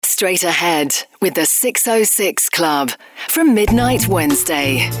Straight Ahead with the 606 Club from Midnight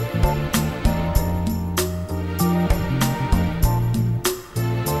Wednesday.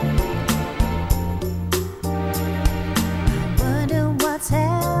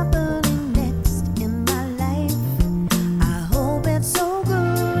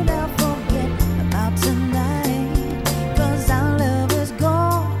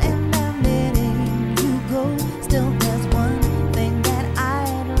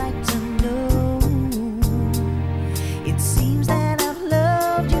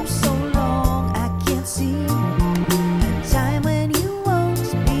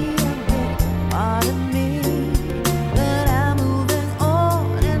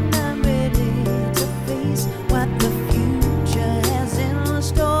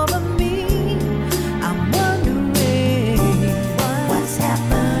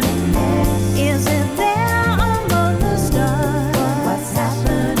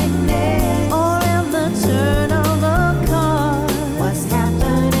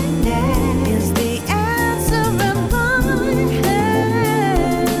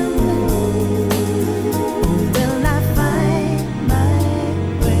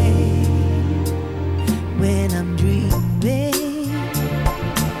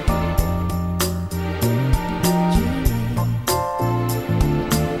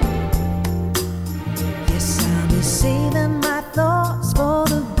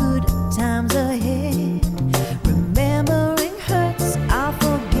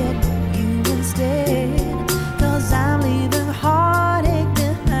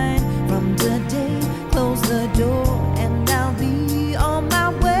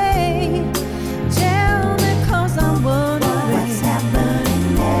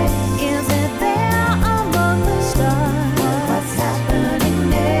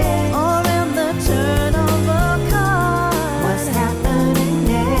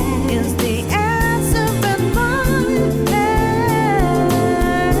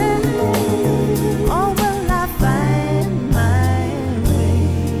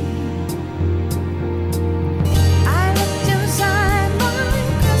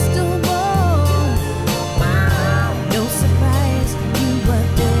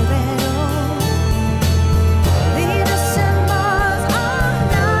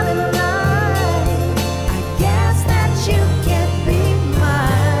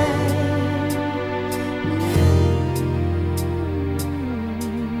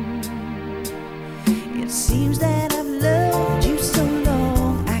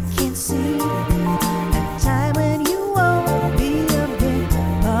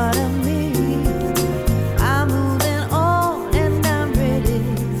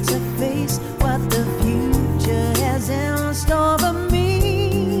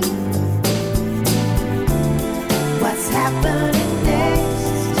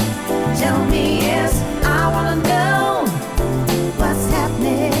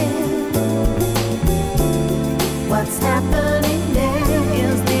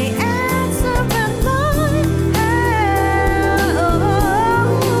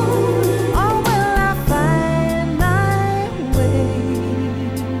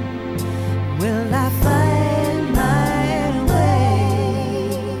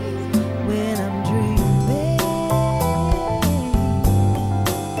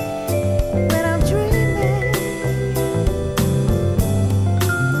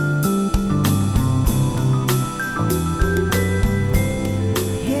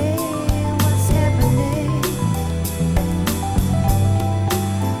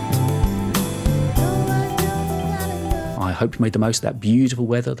 Hope you made the most of that beautiful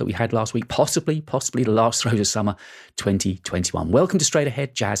weather that we had last week, possibly the last throes of summer 2021. Welcome to Straight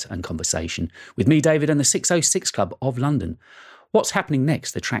Ahead Jazz and Conversation with me, David, and the 606 Club of London. What's happening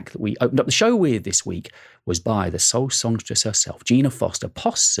next? The track that we opened up the show with this week was by the soul songstress herself, Gina Foster,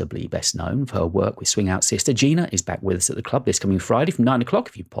 possibly best known for her work with Swing Out Sister. Gina is back with us at the club this coming Friday from 9 o'clock.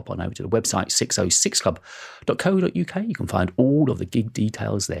 If you pop on over to the website 606club.co.uk, you can find all of the gig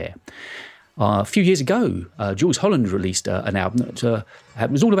details there. A few years ago, Jules Holland released an album that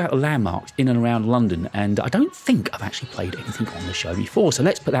was all about landmarks in and around London, and I don't think I've actually played anything on the show before, so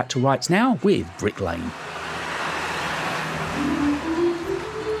let's put that to rights now with Brick Lane.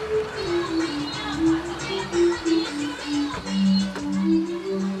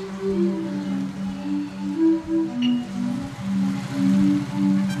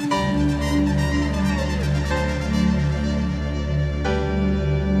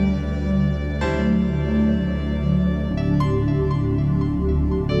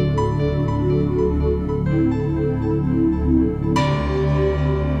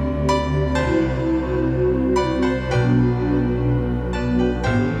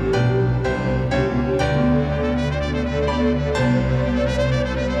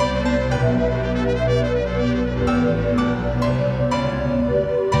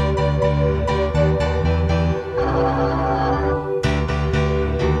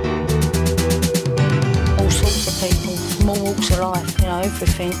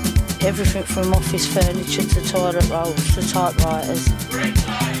 everything. Everything from office furniture to toilet rolls to typewriters.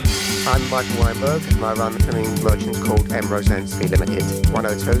 I'm Michael Weinberg and I run a filming merchant called Ambrose Anstey Limited,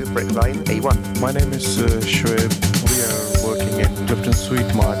 102 Brick Lane, E1. My name is Shoaib. We are working at Clifton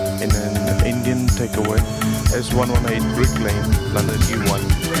Sweet Mart in an Indian takeaway, S118 Brick Lane, London E1.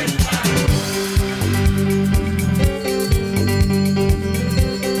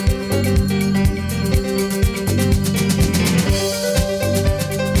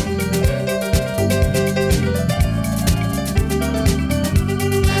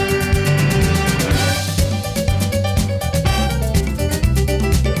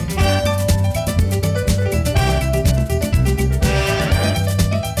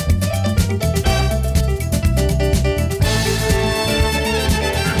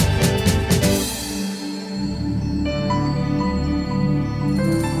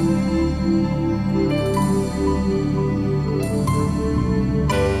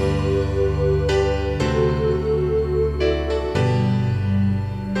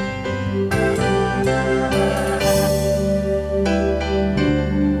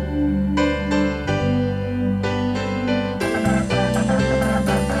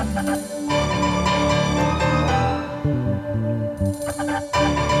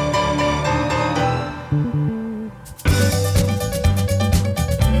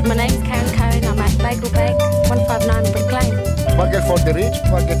 For the rich,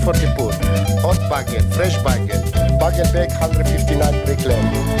 baguette for the poor. Hot baguette, fresh baguette. Baguette bag 159 Brick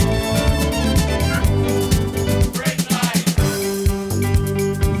Lane.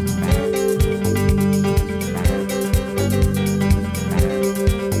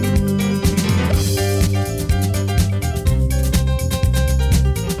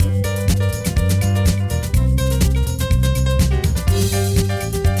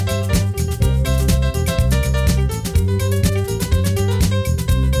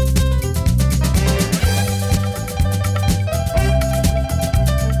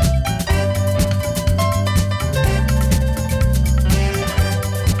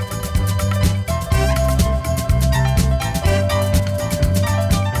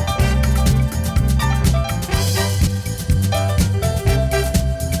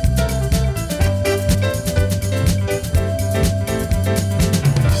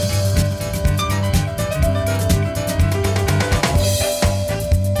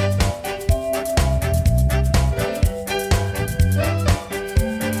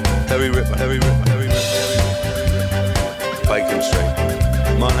 Bacon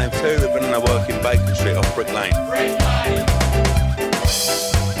Street. My name's Hewlett and I work in Bacon Street off Brick Lane.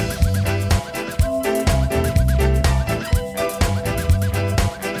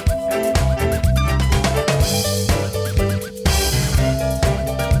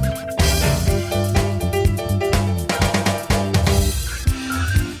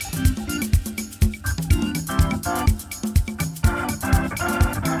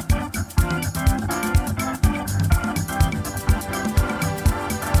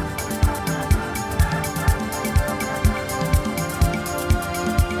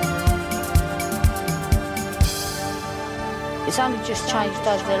 It's only just changed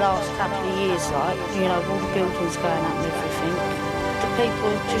over the last couple of years, like, you know, all the buildings going up and everything. The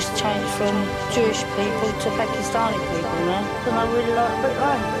people have just changed from Jewish people to Pakistani people now. And I really like Brick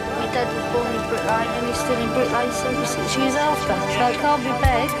Lane. My dad was born in Brick Lane and he's still in Brick Lane 76 years after. So it can't be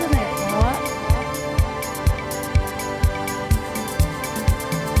bad, can it? All right?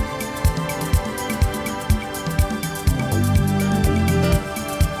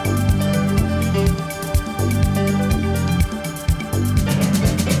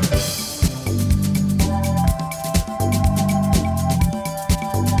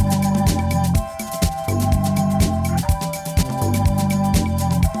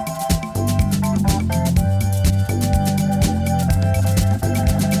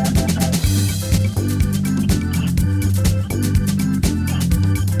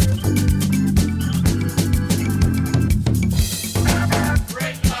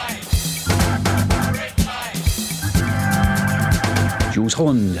 Jools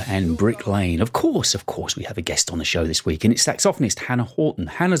Holland and Brick Lane. Of course, we have a guest on the show this week, and it's saxophonist Hannah Horton.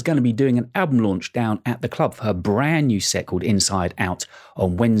 Hannah's going to be doing an album launch down at the club for her brand new set called Inside Out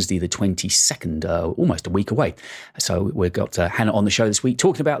on Wednesday the 22nd, almost a week away. So we've got Hannah on the show this week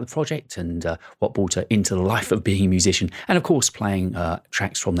talking about the project and what brought her into the life of being a musician, and of course playing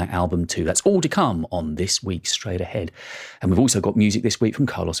tracks from that album too. That's all to come on this week's Straight Ahead. And we've also got music this week from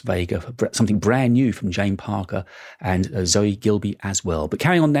Carlos Vega, something brand new from Jane Parker and Zoe Gilby as well. But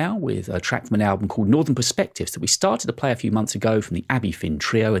carrying on now with a track from an album called Northern Perspectives that we started to play a few months ago from the Abbey Finn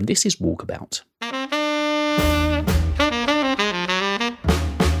Trio, and this is Walkabout.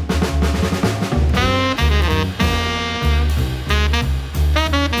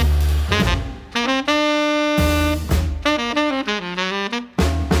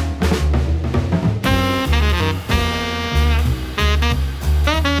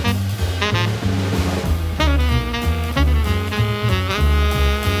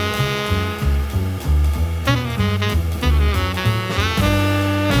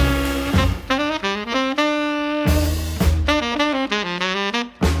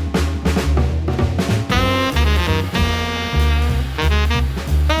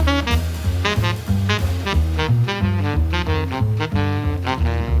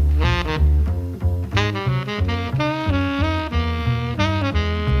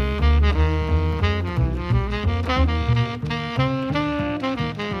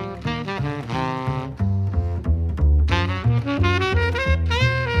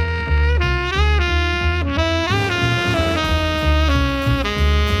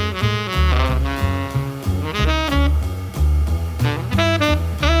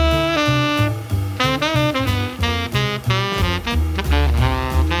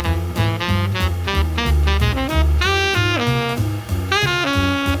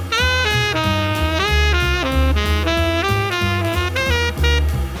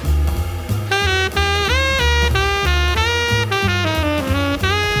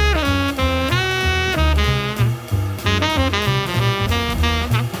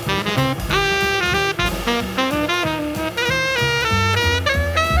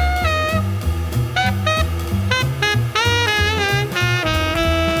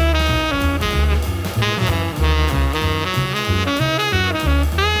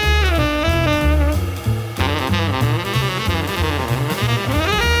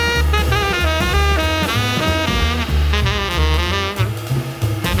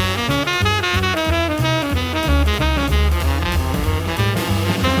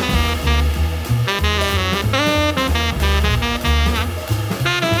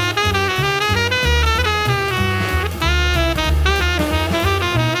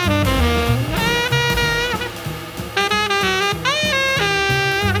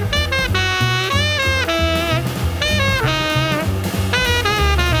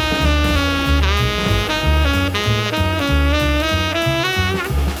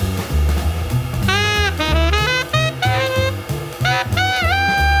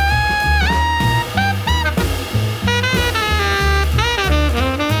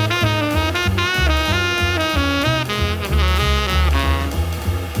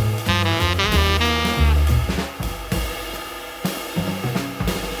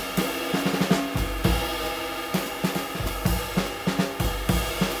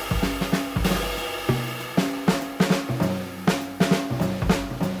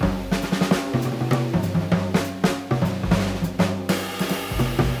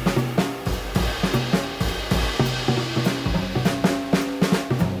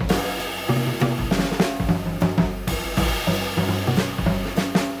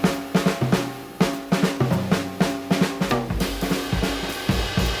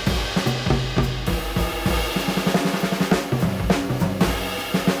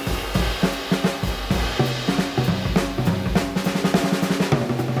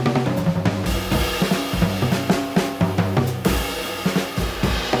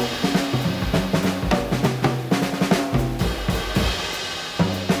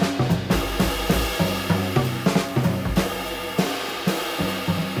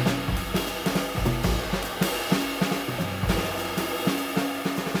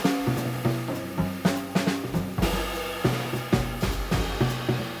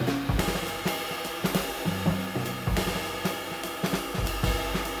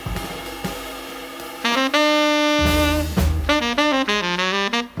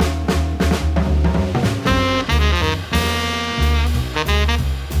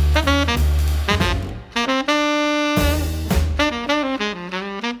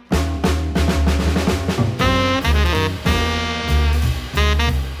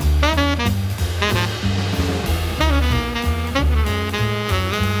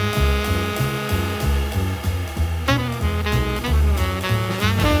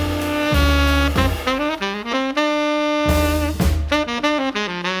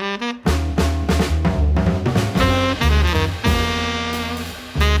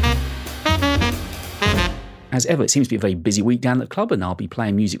 ever, it seems to be a very busy week down at the club, and I'll be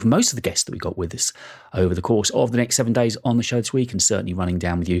playing music for most of the guests that we got with us over the course of the next 7 days on the show this week, and certainly running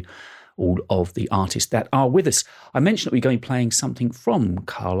down with you all of the artists that are with us. I mentioned that we're going to be playing something from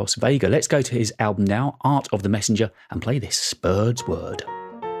Carlos Vega. Let's go to his album now, Art of the Messenger, and play this Bird's Word.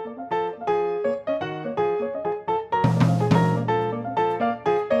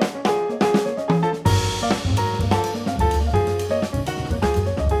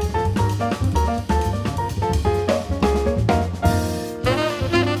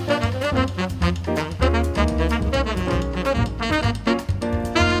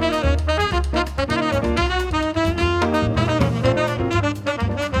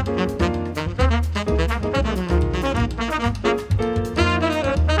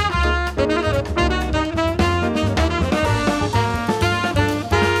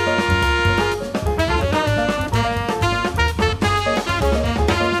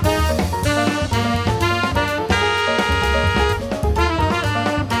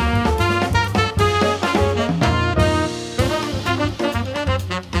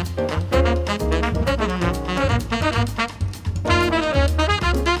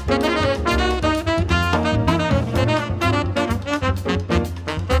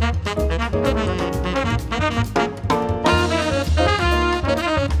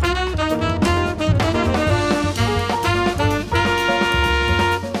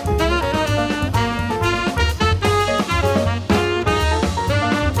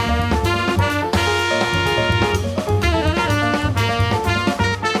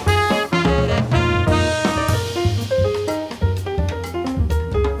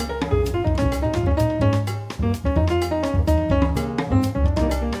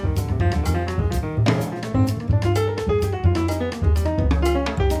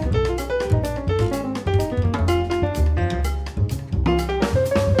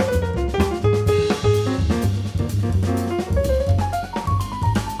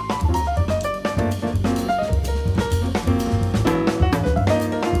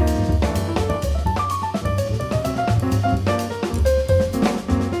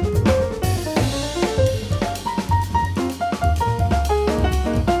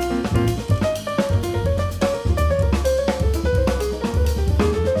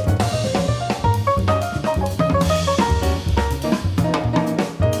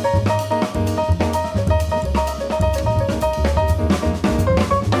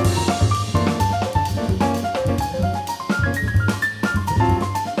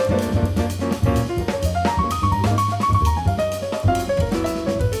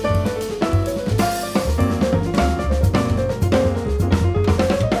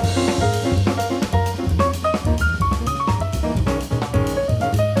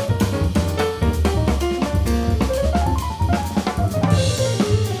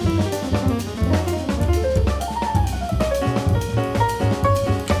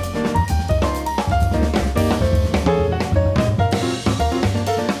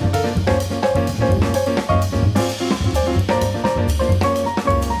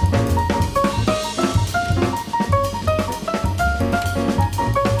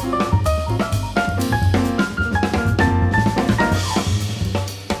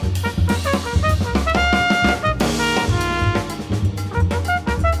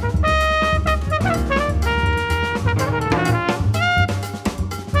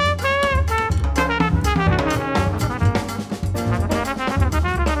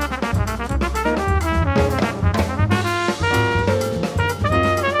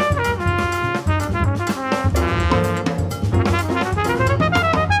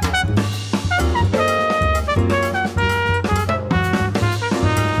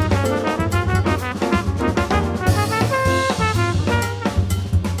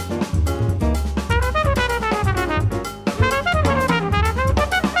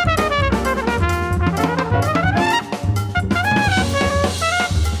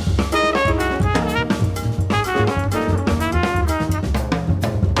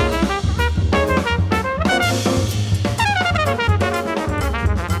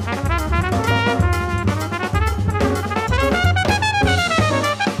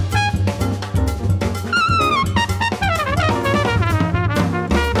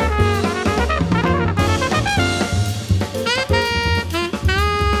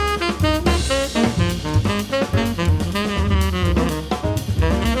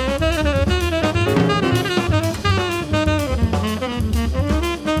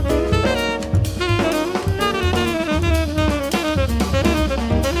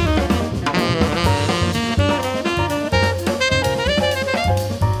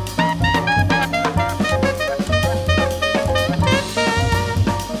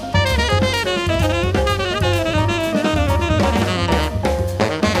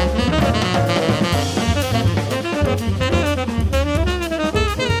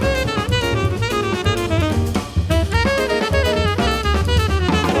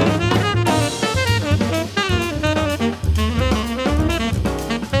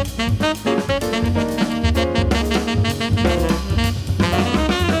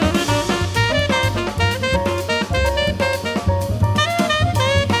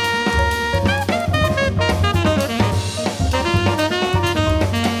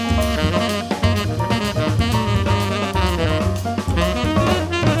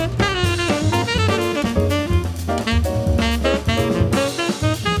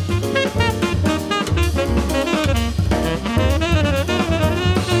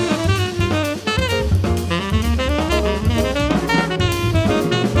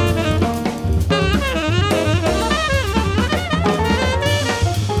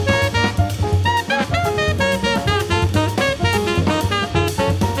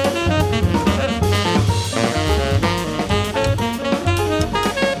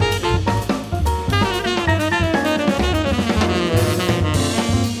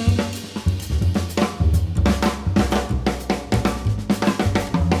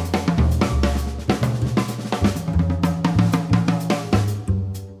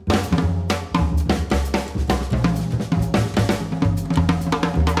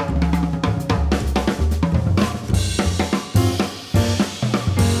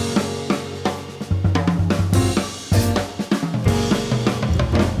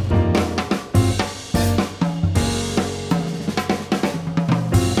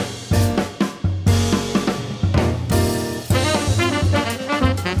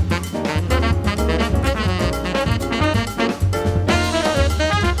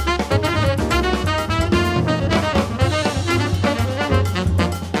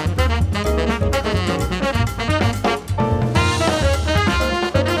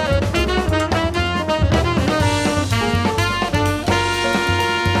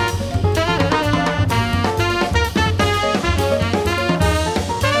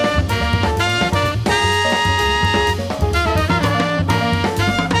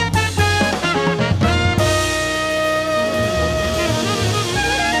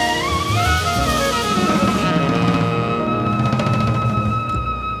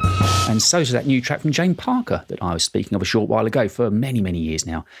 so to that new track from Jane Parker that I was speaking of a short while ago. For many, many years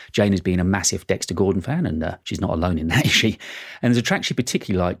now, Jane has been a massive Dexter Gordon fan, and she's not alone in that, is she? And there's a track she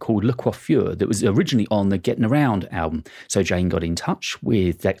particularly liked called Le Coiffeur that was originally on the Getting Around album. So Jane got in touch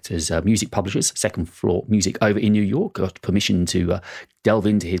with Dexter's music publishers, Second Floor Music over in New York, got permission to delve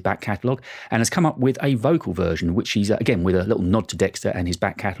into his back catalogue, and has come up with a vocal version, which he's, again, with a little nod to Dexter and his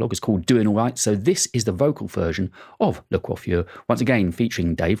back catalogue, is called Doing All Right. So this is the vocal version of Le Coiffeur, once again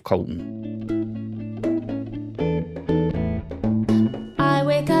featuring Dave Colton. I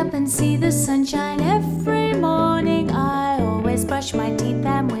wake up and see the sunshine every morning. I always brush my teeth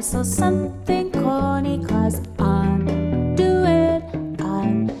and whistle something corny, 'cause I'm doing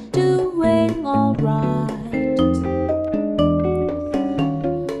all right.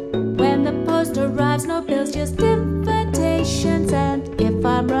 When the post arrives, no bills, just invitations. And if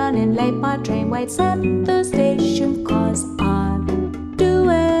I'm running late, my train waits at the station, 'cause I'm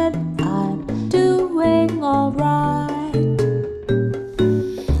doing all right.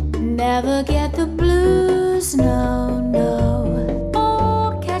 Never get the blues, no, no.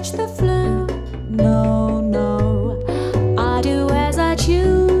 Or catch the flu, no, no. I do as I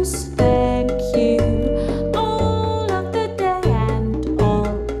choose, thank you. All of the day and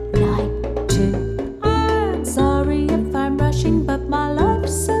all night too. I'm sorry if I'm rushing, but my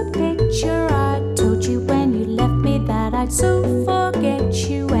life's a picture. I told you when you left me that I'd soon forget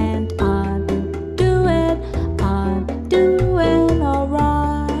you, and I'm doing all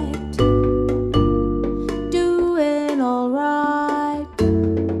right. Doing all right.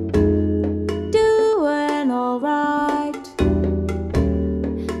 Doing all right.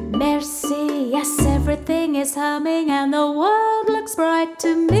 Merci, yes, everything is humming and the world looks bright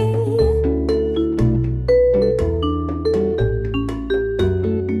to me.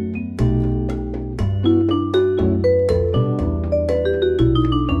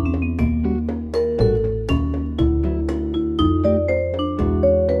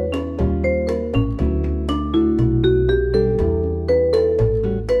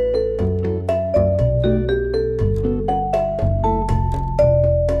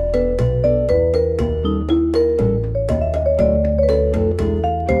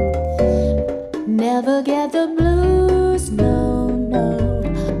 Never get the blues, no, no.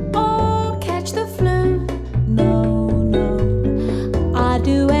 Or catch the flu, no, no. I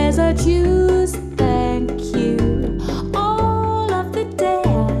do as I choose, thank you. All of the day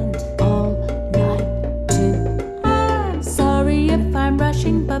and all night too. I'm sorry if I'm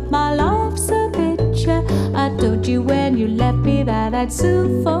rushing, but my life's a picture. I told you when you left me that I'd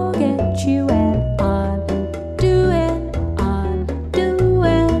soon forget you, and I'm doing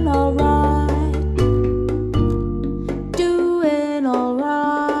all right. Doing all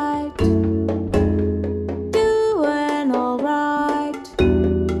right. Doing all right.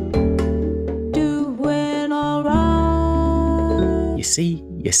 Doing all right. You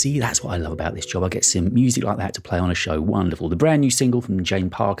see, that's what I love about this job. I get some music like that to play on a show. Wonderful. The brand new single from Jane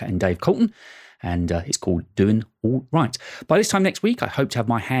Parker and Dave Colton, and it's called Doing All Right. By this time next week, I hope to have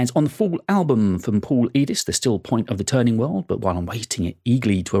my hands on the full album from Paul Edis, The Still Point of the Turning World. But while I'm waiting it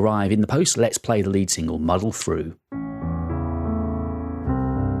eagerly to arrive in the post, let's play the lead single, Muddle Through.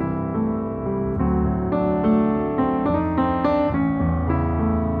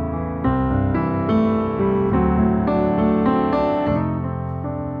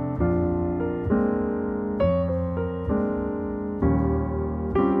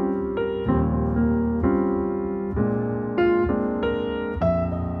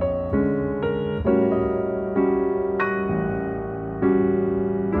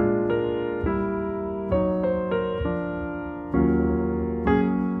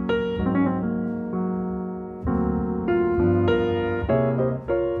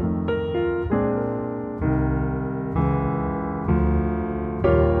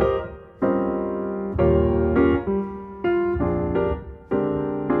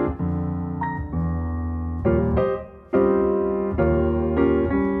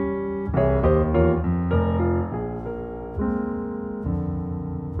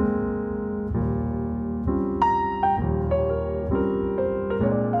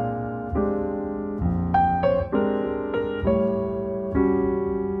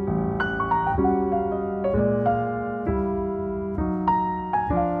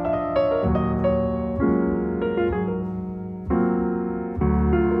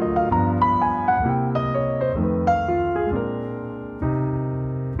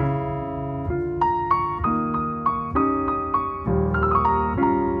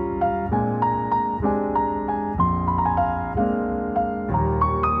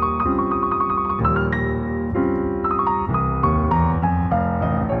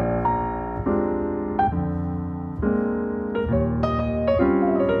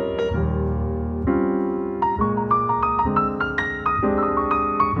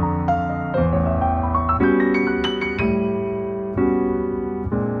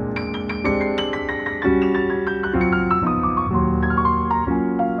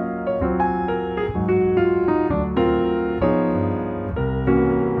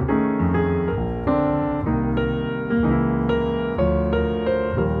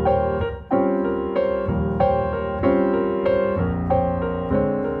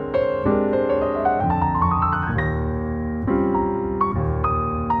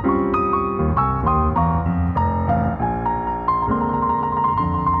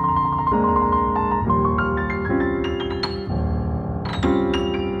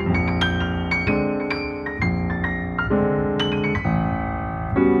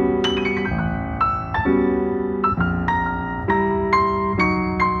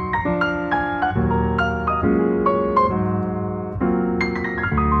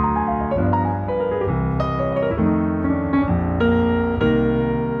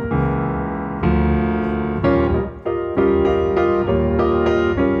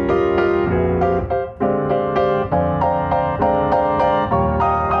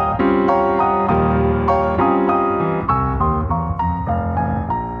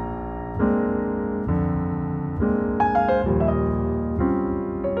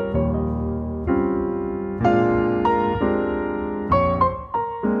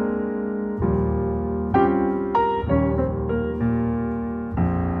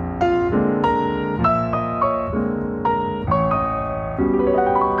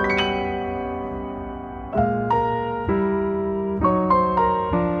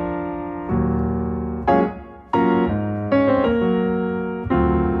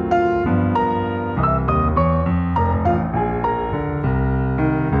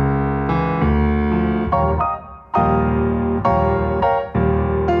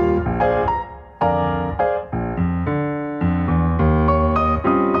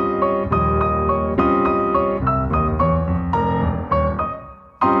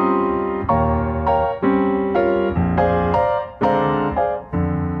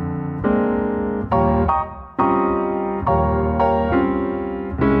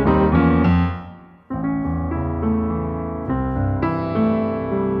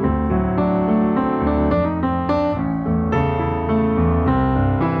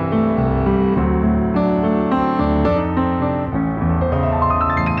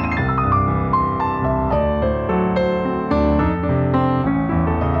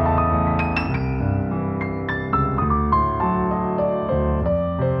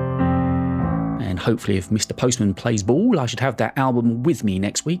 hopefully if Mr. Postman plays ball, I should have that album with me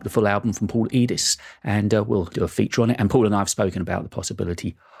next week, the full album from Paul Edis, and we'll do a feature on it. And Paul and I have spoken about the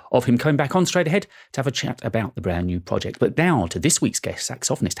possibility of him coming back on Straight Ahead to have a chat about the brand new project. But now to this week's guest,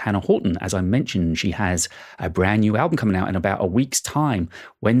 saxophonist Hannah Horton. As I mentioned, she has a brand new album coming out in about a week's time.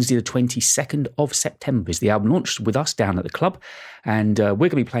 Wednesday the 22nd of September is the album launched with us down at the club. And we're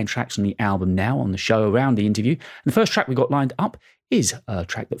going to be playing tracks from the album now on the show around the interview. And the first track we got lined up is a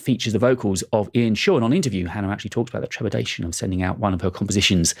track that features the vocals of Ian Shaw. And on interview, Hannah actually talks about the trepidation of sending out one of her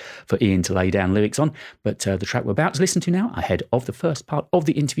compositions for Ian to lay down lyrics on. But the track we're about to listen to now, ahead of the first part of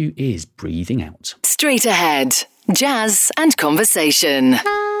the interview, is Breathing Out. Straight Ahead, jazz and conversation.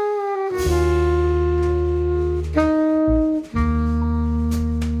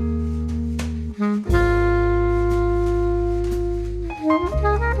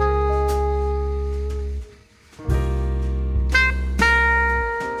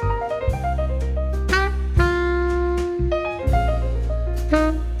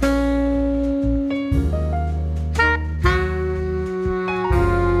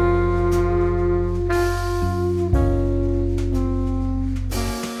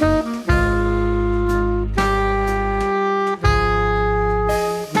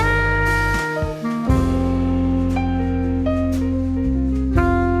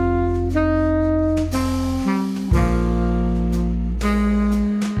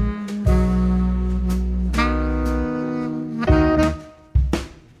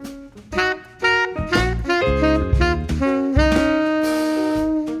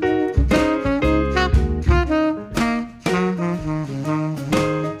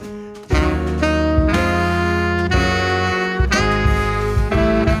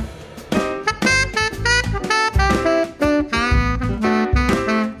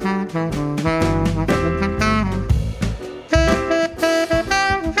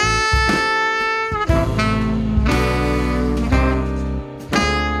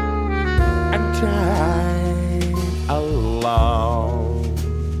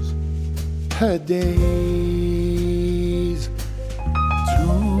 Her days to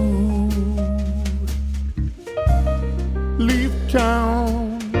leave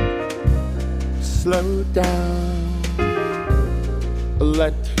town, slow down,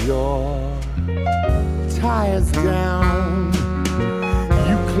 let your tires down,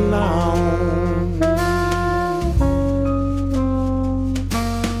 you clown.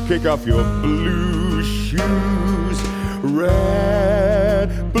 Kick off your blue shoes,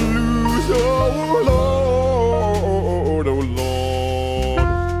 red blues. Oh Lord, oh Lord.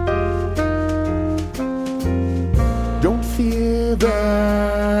 Don't fear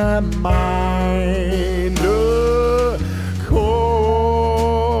the minor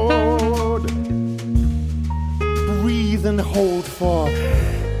chord. Breathe and hold for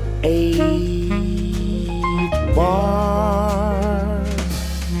 8 bars.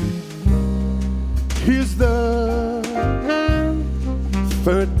 Here's the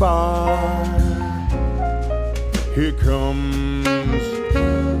 3rd bar. Here comes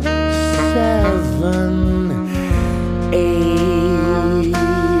 7, 8.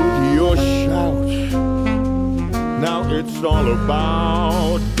 Your shout. Now it's all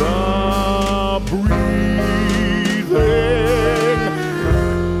about the breathing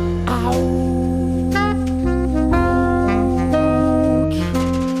out.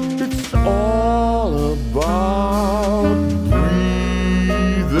 It's all about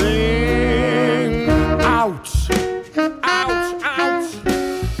breathing out.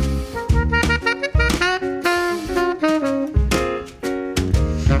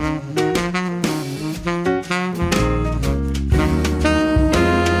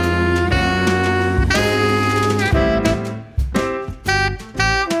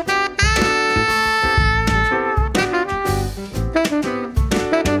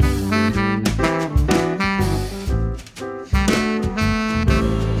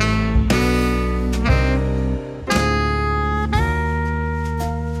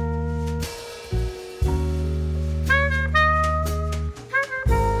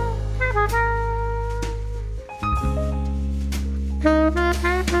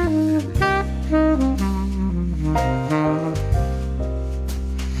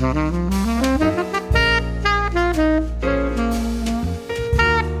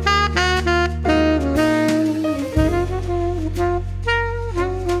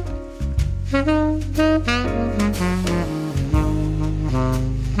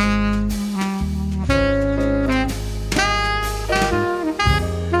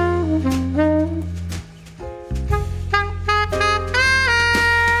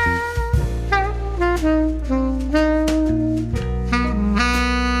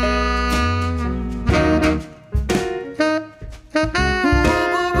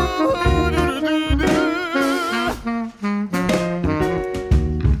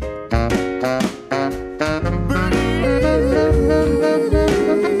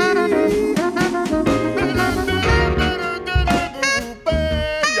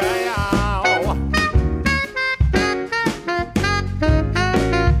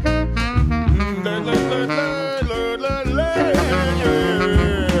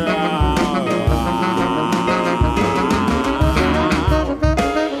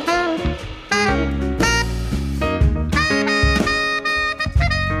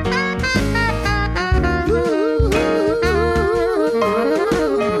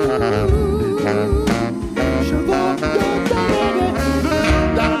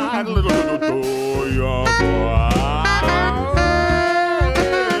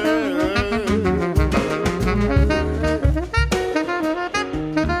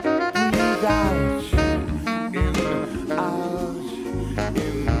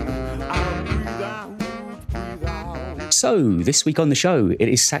 So this week on the show, it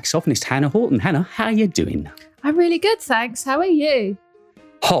is saxophonist Hannah Horton. Hannah, how are you doing? I'm really good, thanks. How are you?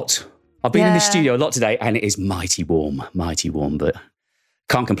 Hot. I've been in the studio a lot today and it is mighty warm, but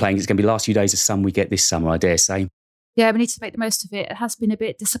can't complain. It's going to be the last few days of sun we get this summer, I dare say. Yeah, we need to make the most of it. It has been a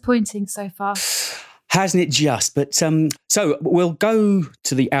bit disappointing so far. Hasn't it just? But so we'll go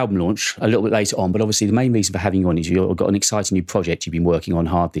to the album launch a little bit later on, but obviously the main reason for having you on is you've got an exciting new project you've been working on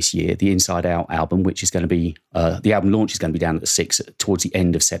hard this year, the Inside Out album, which is going to be, the album launch is going to be down at the 6th towards the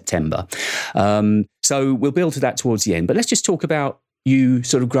end of September. So we'll build to that towards the end, but let's just talk about you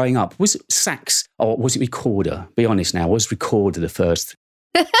sort of growing up. Was it sax or was it recorder? Be honest now, was recorder the first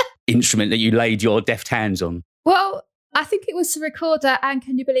instrument that you laid your deft hands on? Well, I think it was the recorder and,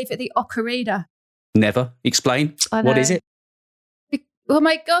 can you believe it, the ocarina. Never. Explain. What is it? Well,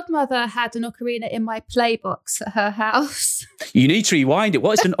 my godmother had an ocarina in my playbox at her house. You need to rewind it.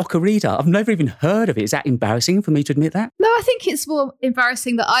 What is an ocarina? I've never even heard of it. Is that embarrassing for me to admit that? No, I think it's more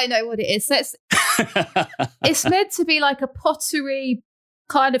embarrassing that I know what it is. So it's meant to be like a pottery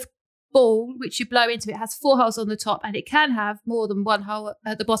kind of ball, which you blow into. It has 4 holes on the top and it can have more than 1 hole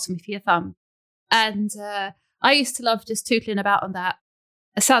at the bottom with your thumb. And I used to love just tootling about on that.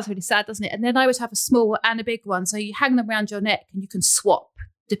 It sounds really sad, doesn't it? And then I would have a small and a big one. So you hang them around your neck and you can swap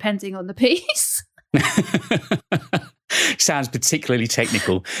depending on the piece. Sounds particularly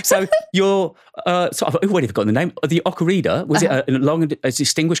technical. So your, I've already forgotten the name, the ocarina, was it a long, a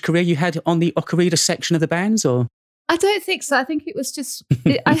distinguished career you had on the ocarina section of the bands, or? I don't think so. I think it was just,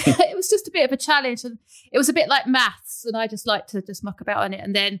 it was just a bit of a challenge, and it was a bit like maths, and I just liked to just muck about on it.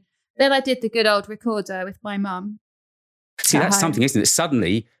 And then I did the good old recorder with my mum. See, that's something, isn't it?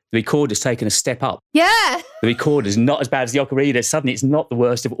 Suddenly, the recorder's taken a step up. Yeah. The recorder's not as bad as the ocarina. Suddenly, it's not the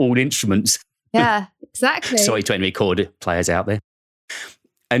worst of all instruments. Yeah, exactly. Sorry to any recorder players out there.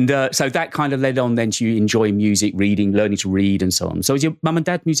 And so that kind of led on then to you enjoying music, reading, learning to read and so on. So was your mum and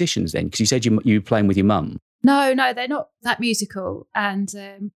dad musicians then? Because you said you were playing with your mum. No, they're not that musical.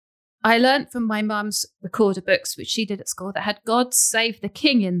 And I learned from my mum's recorder books, which she did at school, that had God Save the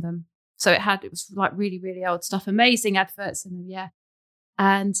King in them. So it was like really, really old stuff, amazing adverts in them, yeah.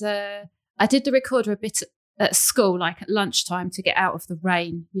 And I did the recorder a bit at school, like at lunchtime, to get out of the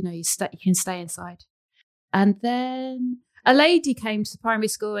rain. You know, you can stay inside. And then a lady came to the primary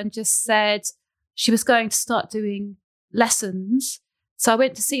school and just said she was going to start doing lessons. So I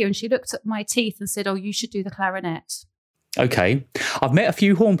went to see her and she looked at my teeth and said, "Oh, you should do the clarinet." Okay. I've met a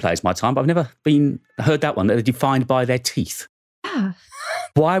few horn players in my time, but I've never heard that one, that they're defined by their teeth. Yeah.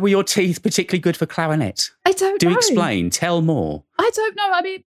 Why were your teeth particularly good for clarinet? I don't know. Do explain. Tell more. I don't know. I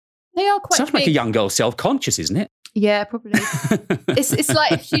mean, they are quite Sounds big. like a young girl self-conscious, isn't it? Yeah, probably. It's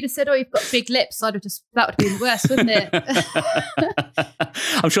like if she'd have said, "Oh, you've got big lips," that would have been worse, wouldn't it?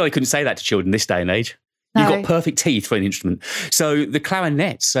 I'm sure they couldn't say that to children this day and age. No. You've got perfect teeth for an instrument. So the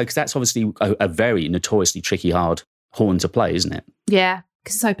clarinet, because that's obviously a very notoriously tricky, hard horn to play, isn't it? Yeah,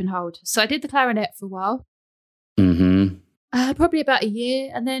 because it's open hold. So I did the clarinet for a while. Mm-hmm. Probably about a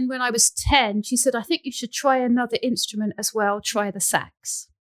year. And then when I was 10, she said, "I think you should try another instrument as well. Try the sax."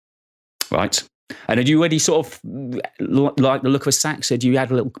 Right. And had you already sort of like the look of a sax? Had you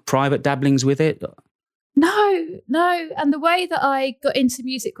had a little private dabblings with it? No. And the way that I got into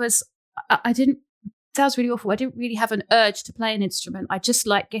music was I didn't, sounds really awful, I didn't really have an urge to play an instrument. I just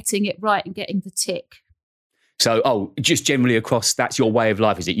like getting it right and getting the tick. So, just generally across, that's your way of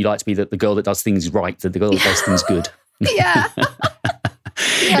life, is it? You like to be the girl that does things right, the girl that does things good. Yeah.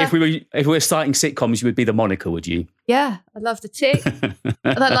 Yeah. If we were starting sitcoms, you would be the moniker, would you? Yeah, I love the tick. And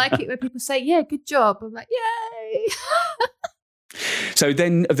I like it when people say, "Yeah, good job." I'm like, yay. So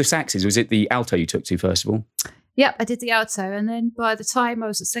then of the saxes, was it the alto you took to first of all? Yep, I did the alto. And then by the time I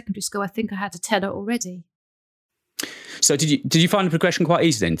was at secondary school, I think I had a tenor already. So did you find the progression quite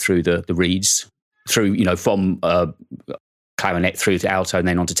easy then through the reeds, through, from clarinet through to alto and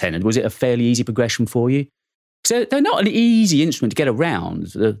then on to tenor? Was it a fairly easy progression for you? So they're not an easy instrument to get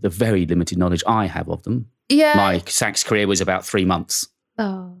around, the very limited knowledge I have of them. Yeah. My sax career was about 3 months.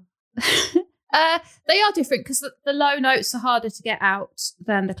 Oh. They are different because the low notes are harder to get out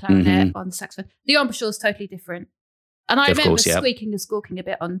than the clarinet on the saxophone. The embouchure is totally different. And I remember squeaking and squawking a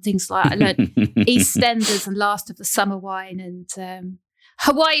bit on things like, I learned EastEnders and Last of the Summer Wine and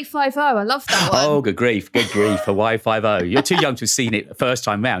Hawaii Five-0. I love that one. Oh, good grief. Hawaii Five-0. You're too young to have seen it the first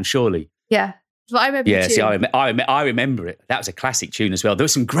time round, surely. Yeah. But I remember yeah, see, I remember it. That was a classic tune as well. There were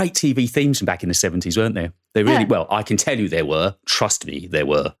some great TV themes from back in the 70s, weren't there? They really, well, I can tell you there were. Trust me, there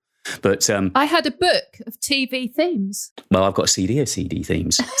were. But I had a book of TV themes. well, I've got a CD of CD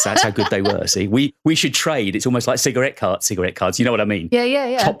themes. So that's how good they were. See, we should trade. It's almost like cigarette cards. You know what I mean?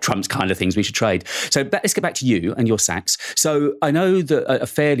 Yeah. Top trumps kind of things we should trade. So let's get back to you and your sax. So I know that at a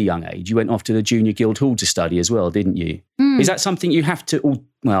fairly young age, you went off to the Junior Guildhall to study as well, didn't you? Is that something you have to,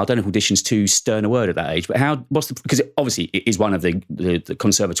 well, I don't know if audition's too stern a word at that age, but because obviously it is one of the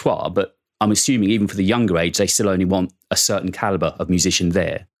conservatoire, but I'm assuming even for the younger age, they still only want a certain calibre of musician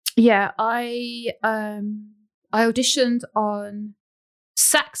there. Yeah, I auditioned on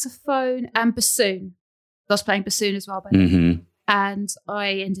saxophone and bassoon. I was playing bassoon as well, and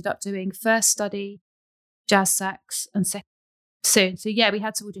I ended up doing first study, jazz sax, and second bassoon. So yeah, we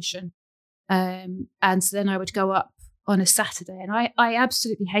had to audition, and so then I would go up on a Saturday, and I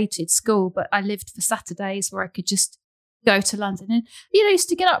absolutely hated school, but I lived for Saturdays where I could just go to London, and I used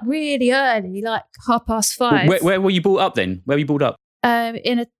to get up really early, like 5:30. Where were you brought up then? Where were you brought up?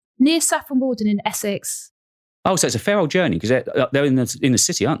 Near Saffron Walden in Essex. Oh, so it's a fair old journey because they're in the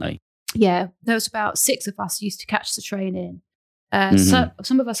city, aren't they? Yeah, there was about 6 of us used to catch the train in. So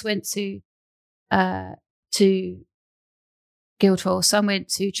some of us went to Guildhall, some went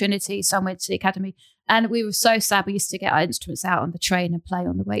to Trinity, some went to the Academy, and we were so sad we used to get our instruments out on the train and play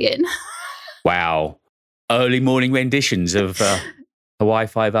on the way in. Wow, early morning renditions of Hawaii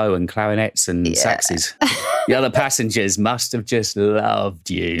 5/0 and clarinets and saxes. The other passengers must have just loved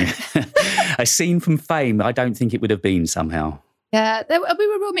you. A scene from Fame, I don't think it would have been somehow. Yeah, we were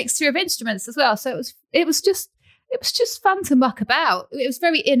a real mixture of instruments as well. So it was just fun to muck about. It was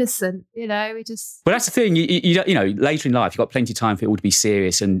very innocent, we just... Well, that's the thing. You know, later in life, you've got plenty of time for it all to be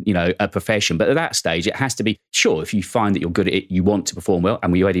serious and, a profession. But at that stage, it has to be, sure, if you find that you're good at it, you want to perform well,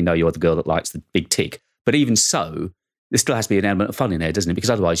 and we already know you're the girl that likes the big tick. But even so, there still has to be an element of fun in there, doesn't it?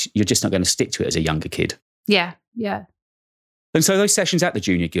 Because otherwise, you're just not going to stick to it as a younger kid. Yeah. And so those sessions at the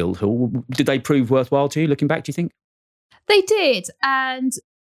Junior Guildhall, did they prove worthwhile to you, looking back, do you think? They did. And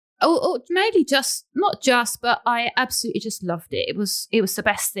mainly but I absolutely just loved it. It was the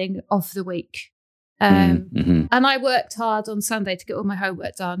best thing of the week. And I worked hard on Sunday to get all my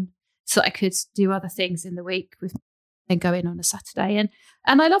homework done so I could do other things in the week and go in on a Saturday.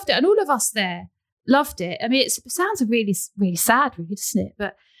 And I loved it. And all of us there loved it. I mean, it sounds really, really sad, really, doesn't it?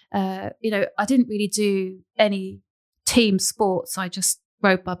 But I didn't really do any team sports. I just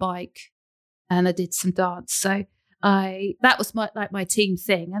rode my bike and I did some dance. So that was my team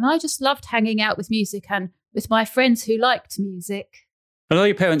thing. And I just loved hanging out with music and with my friends who liked music. Although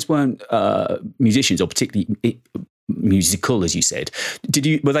your parents weren't musicians or particularly musical, as you said,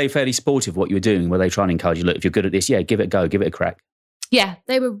 were they fairly supportive of what you were doing? Were they trying to encourage you, look, if you're good at this, yeah, give it a go, give it a crack? Yeah,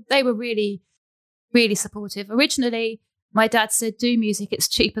 they were really, really supportive. Originally, my dad said, do music, it's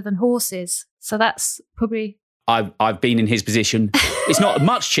cheaper than horses. So that's probably... I've been in his position. It's not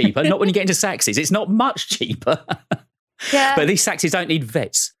much cheaper, not when you get into saxes. It's not much cheaper. Yeah. But these saxes don't need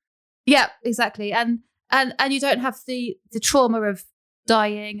vets. Yeah, exactly. And you don't have the trauma of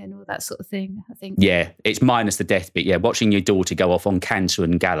dying and all that sort of thing, I think. Yeah, it's minus the death bit. Yeah, watching your daughter go off on cancer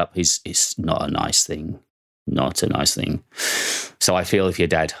and gallop is not a nice thing. Not a nice thing. So I feel if your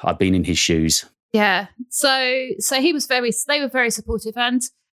dad, I've been in his shoes. Yeah. So they were very supportive, and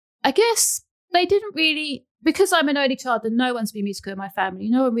I guess they didn't really, because I'm an only child and no one's been musical in my family,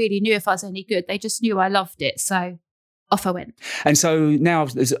 no one really knew if I was any good. They just knew I loved it. So off I went. And so now,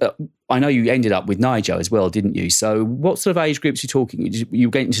 I know you ended up with Nigel as well, didn't you? So what sort of age groups are you talking? You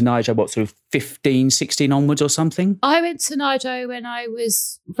were getting to Nigel, what, sort of 15, 16 onwards or something? I went to Nigel when I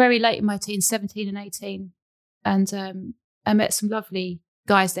was very late in my teens, 17 and 18. And I met some lovely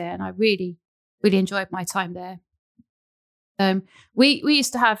guys there, and I really, really enjoyed my time there. We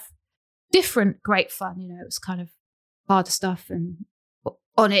used to have different great fun, it was kind of harder stuff and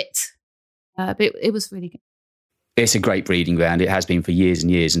on it, but it was really good. It's a great breeding ground. It has been for years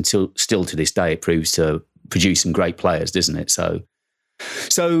and years, until still to this day it proves to produce some great players, doesn't it? So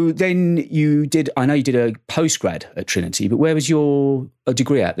then I know you did a postgrad at Trinity, but where was your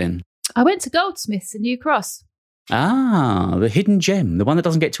degree at then? I went to Goldsmiths in New Cross. Ah, the hidden gem, the one that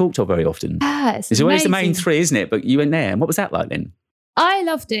doesn't get talked of very often. It's always the main three, isn't it? But you went there, and what was that like then? I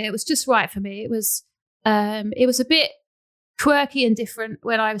loved it. It was just right for me. It was a bit quirky and different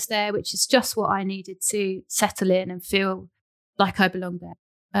when I was there, which is just what I needed to settle in and feel like I belonged there.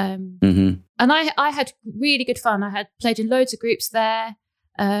 And I had really good fun. I had played in loads of groups there.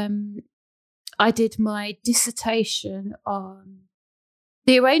 I did my dissertation on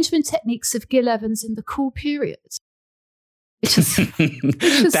the arrangement techniques of Gil Evans in the Cool Period.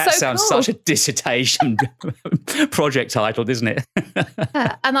 That sounds such a dissertation project title, doesn't it?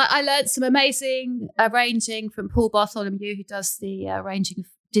 And I learned some amazing arranging from Paul Bartholomew, who does the arranging of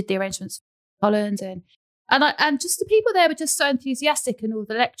did the arrangements for Holland, and just the people there were just so enthusiastic, and all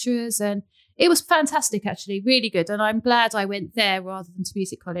the lecturers, and it was fantastic, actually, really good. And I'm glad I went there rather than to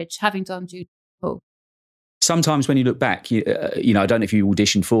music college, having done Judy Hall. Sometimes when you look back, I don't know if you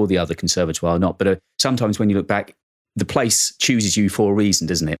auditioned for the other conservatoire or not, but sometimes when you look back, the place chooses you for a reason,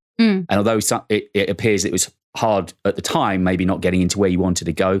 doesn't it? And although it appears it was hard at the time, maybe not getting into where you wanted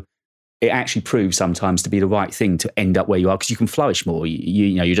to go, it actually proves sometimes to be the right thing to end up where you are, because you can flourish more.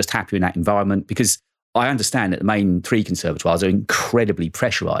 You're just happy in that environment, because I understand that the main 3 conservatoires are incredibly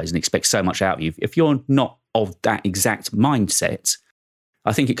pressurised and expect so much out of you. If you're not of that exact mindset,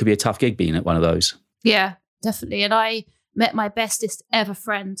 I think it could be a tough gig being at one of those. Yeah, definitely. And I met my bestest ever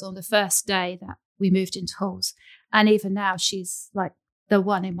friend on the first day that we moved into halls. And even now, she's like the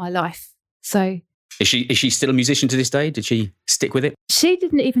one in my life. So is she still a musician to this day? Did she stick with it? She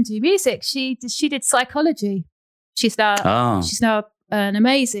didn't even do music. She did psychology. She's now an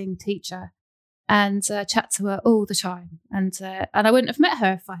amazing teacher, and chat to her all the time. And I wouldn't have met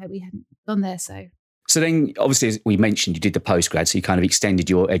her if we hadn't gone there. So then, obviously, as we mentioned, you did the postgrad, so you kind of extended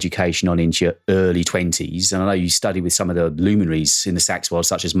your education on into your early 20s. And I know you studied with some of the luminaries in the sax world,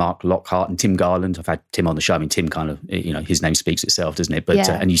 such as Mark Lockhart and Tim Garland. I've had Tim on the show. I mean, Tim kind of, his name speaks itself, doesn't it? But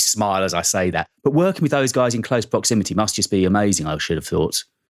yeah. And you smile as I say that. But working with those guys in close proximity must just be amazing, I should have thought.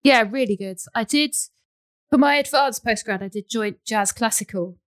 Yeah, really good. I did, for my advanced postgrad, I did joint jazz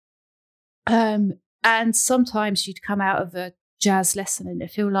classical. And sometimes you'd come out of a jazz lesson and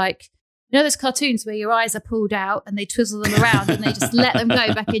it feel like, those cartoons where your eyes are pulled out and they twizzle them around and they just let them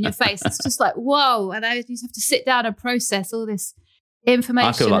go back in your face. It's just like, whoa. And you just have to sit down and process all this information.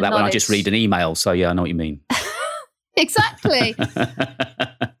 I feel like that knowledge. when I just read an email. So, yeah, I know what you mean. Exactly.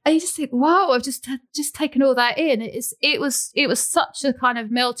 And you just think, wow, I've just taken all that in. It was such a kind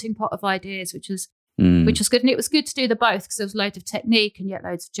of melting pot of ideas, which was good. And it was good to do the both, because there was loads of technique and yet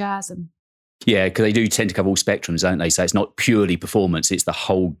loads of jazz. And yeah, because they do tend to cover all spectrums, don't they? So it's not purely performance, it's the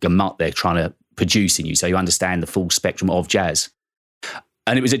whole gamut they're trying to produce in you, so you understand the full spectrum of jazz.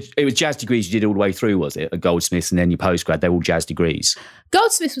 And it was jazz degrees you did all the way through, was it? At Goldsmiths and then your postgrad, they're all jazz degrees.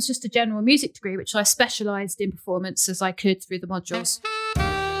 Goldsmiths was just a general music degree, which I specialised in performance as I could through the modules.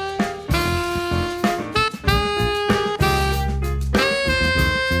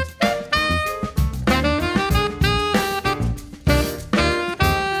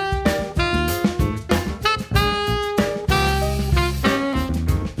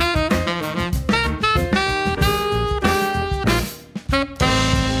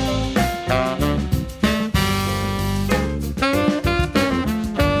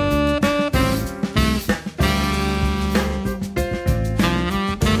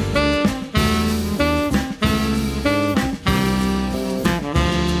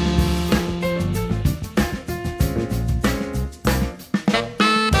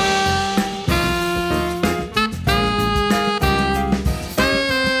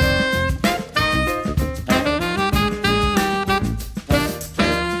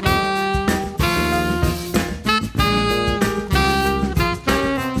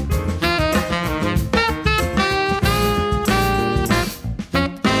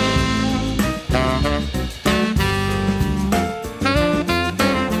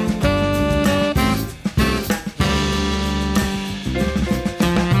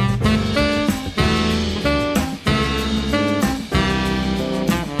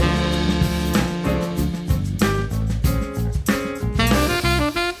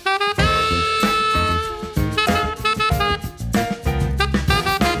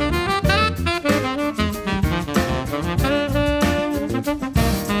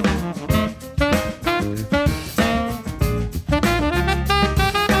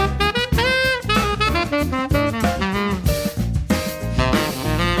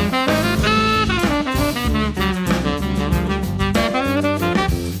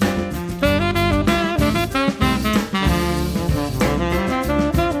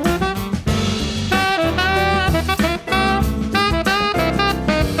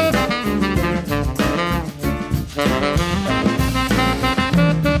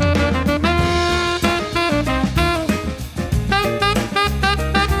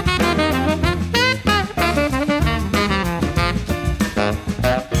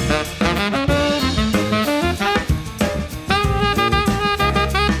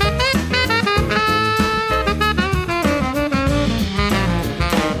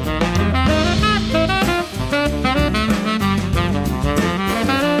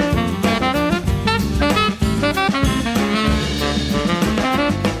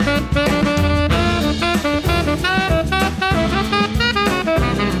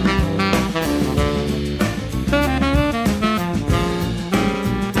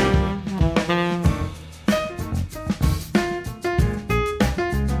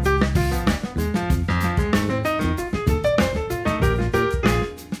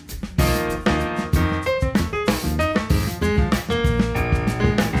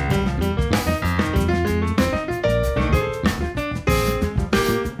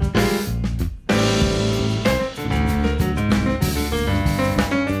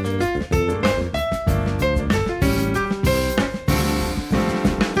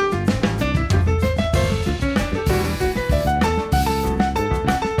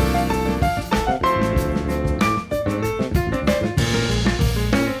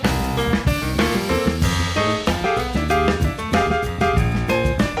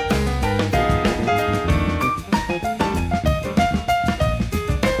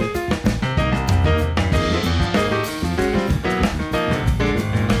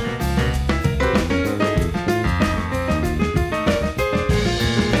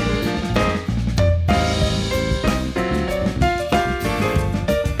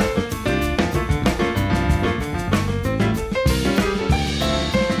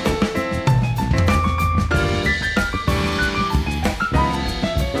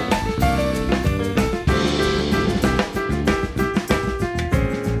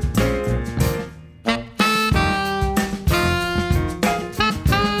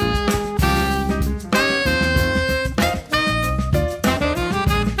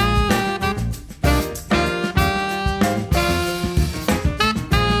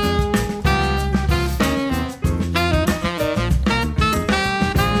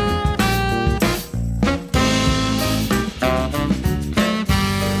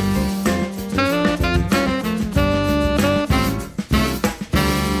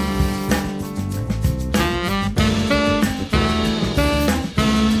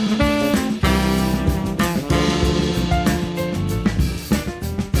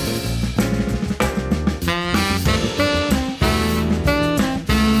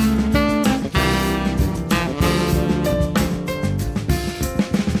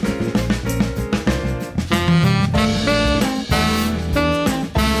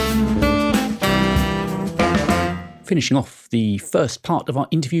 finishing off the first part of our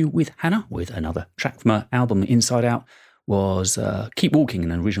interview with Hannah with another track from her album Inside Out was Keep Walking,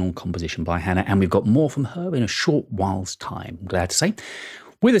 an original composition by Hannah, and we've got more from her in a short while's time, I'm glad to say.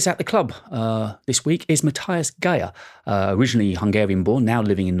 With us at the club this week is Matthias Geyer, originally Hungarian-born, now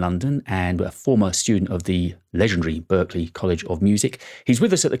living in London, and a former student of the legendary Berklee College of Music. He's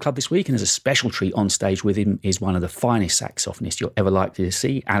with us at the club this week, and as a special treat on stage with him is one of the finest saxophonists you're ever likely to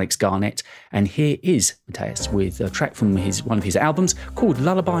see, Alex Garnett. And here is Matthias with a track from one of his albums called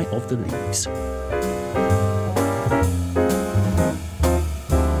Lullaby of the Leaves.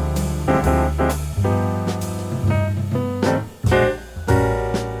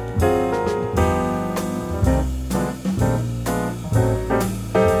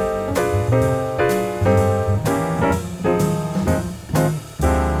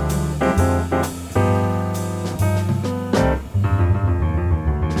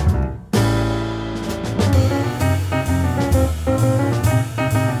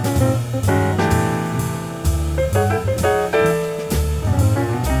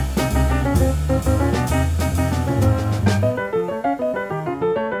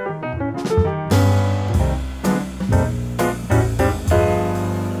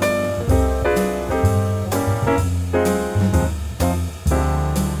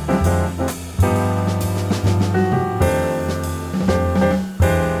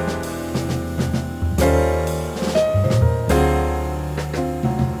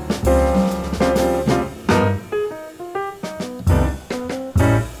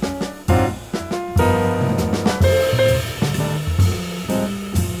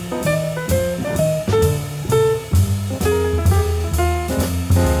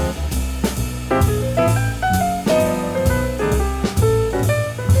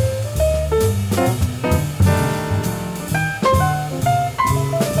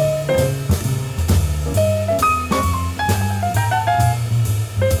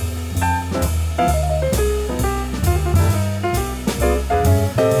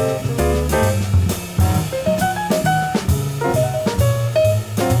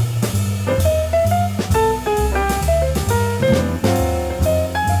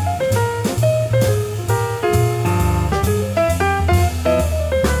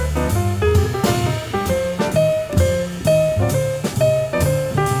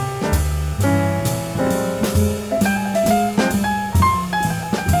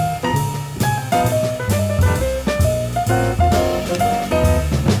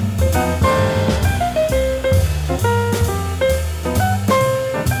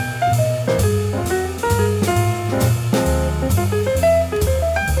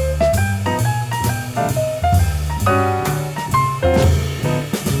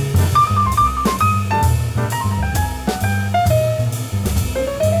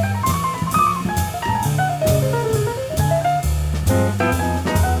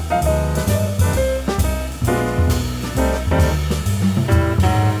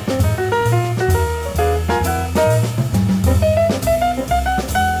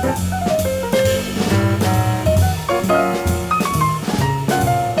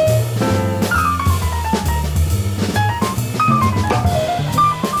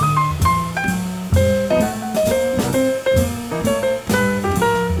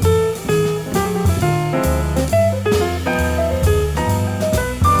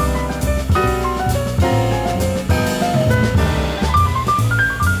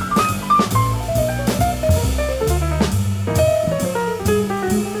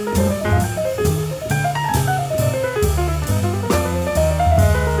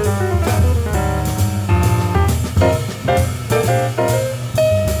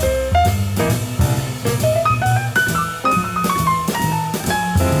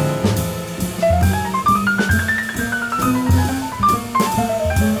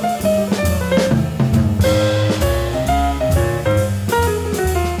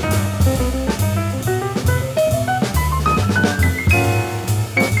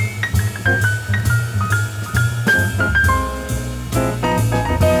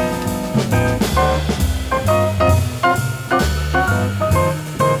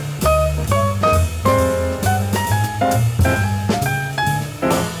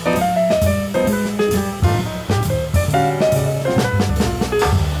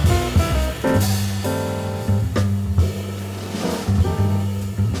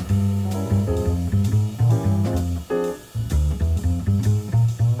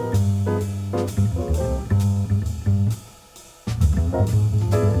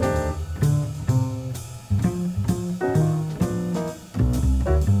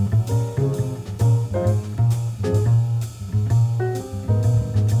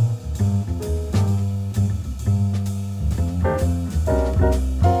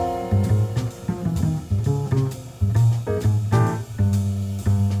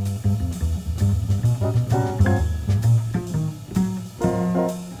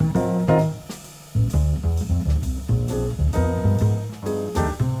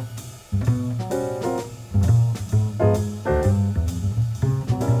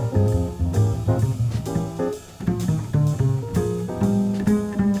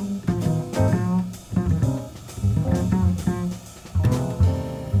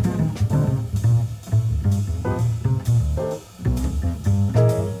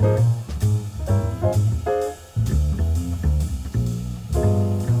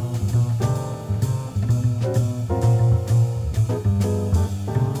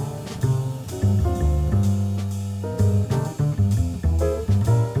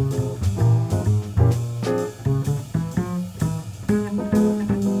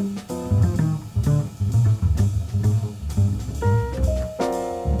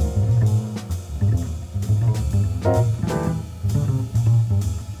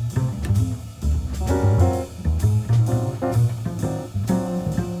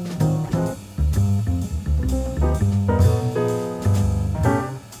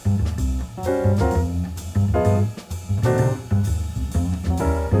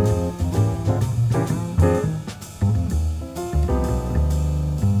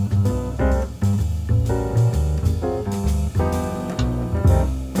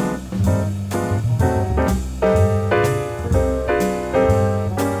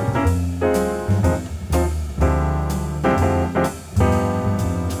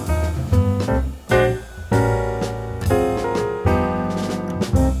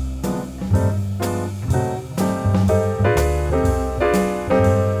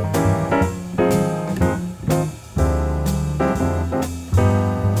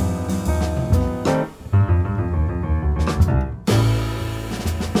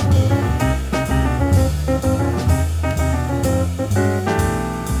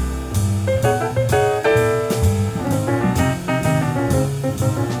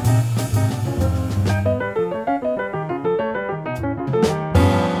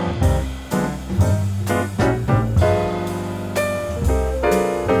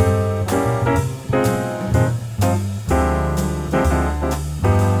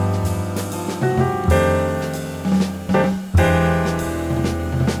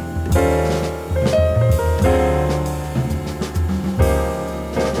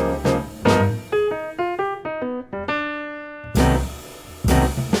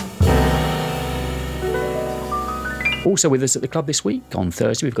 Also with us at the club this week, on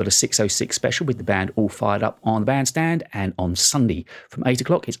Thursday, we've got a 606 special with the band all fired up on the bandstand. And on Sunday from 8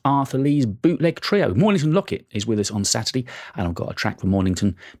 o'clock, it's Arthur Lee's Bootleg Trio. Mornington Lockett is with us on Saturday. And I've got a track from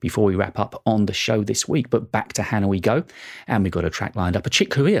Mornington before we wrap up on the show this week. But back to Hannah we go. And we've got a track lined up, a Chick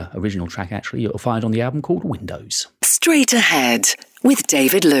Corea original track, actually, you'll find on the album called Windows. Straight Ahead with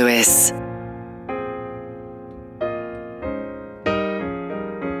David Lewis.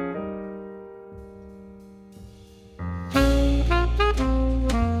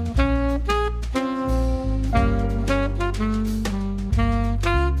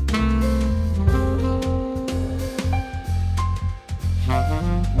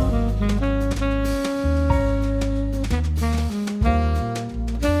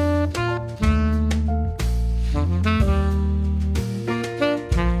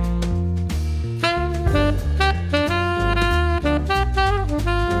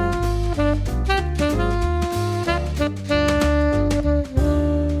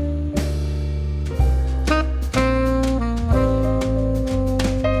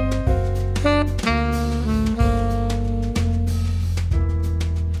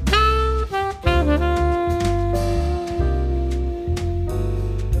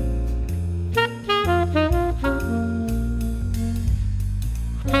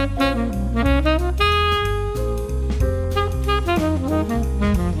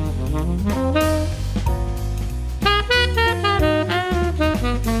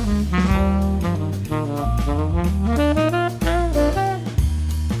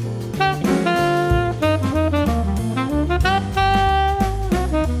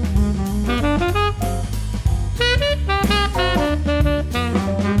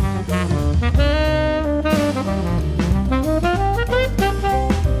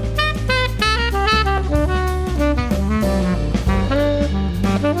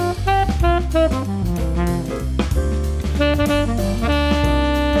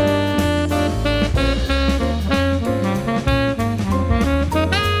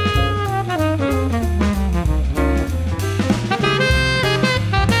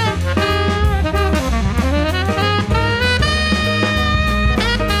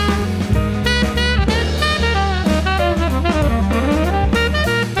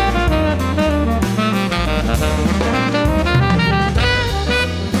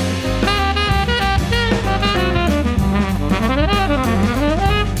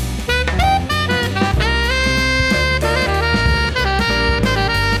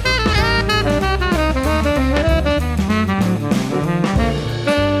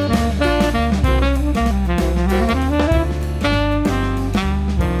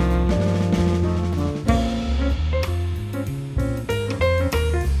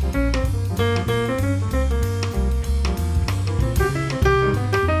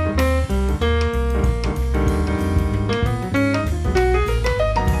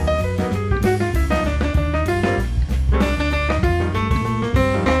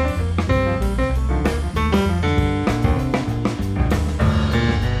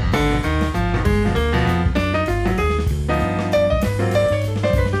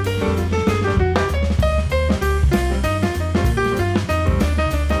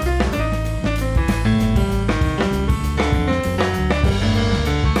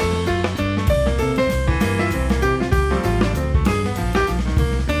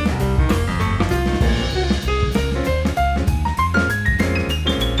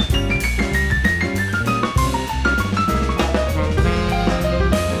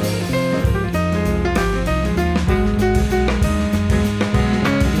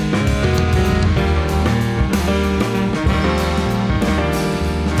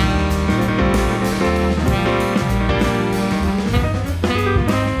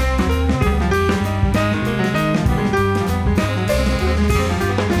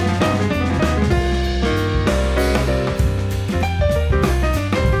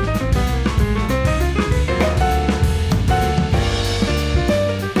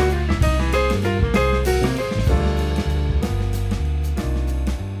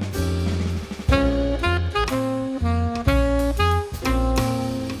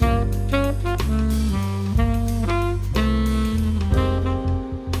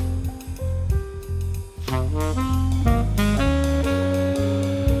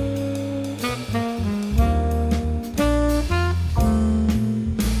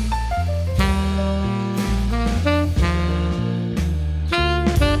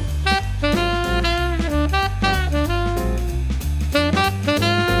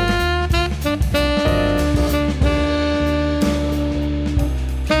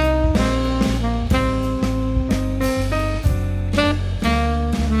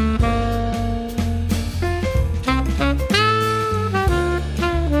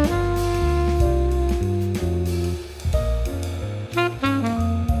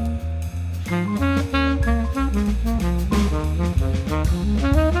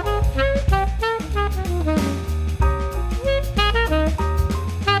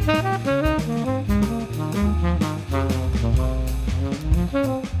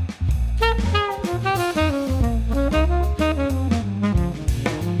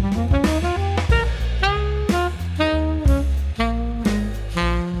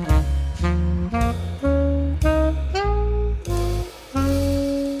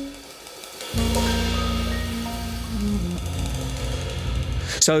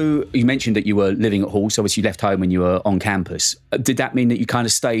 So you mentioned that you were living at Hull, so obviously you left home when you were on campus. Did that mean that you kind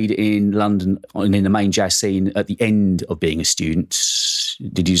of stayed in London and in the main jazz scene at the end of being a student?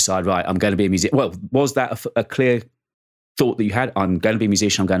 Did you decide, right, I'm going to be a musician? Well, was that a clear thought that you had? I'm going to be a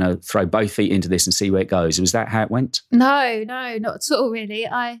musician, I'm going to throw both feet into this and see where it goes. Was that how it went? No, not at all, really.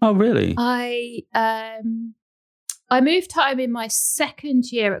 Oh, really? I moved home in my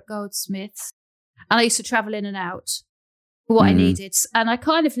second year at Goldsmiths, and I used to travel in and out for what I needed. And I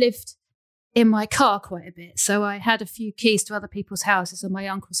kind of lived in my car quite a bit. So I had a few keys to other people's houses and my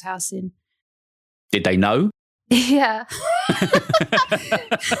uncle's house in. Did they know? Yeah.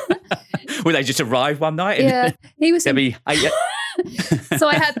 Well, they just arrived one night? Yeah. He was So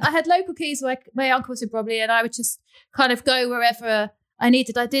I had local keys where my uncle was in Bromley, and I would just kind of go wherever I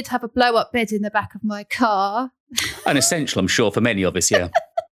needed. I did have a blow-up bed in the back of my car. An essential, I'm sure, for many of us, yeah.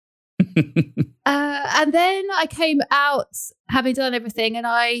 And then I came out having done everything, and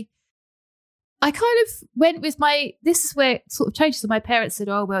I kind of went with this is where it sort of changed. So my parents said,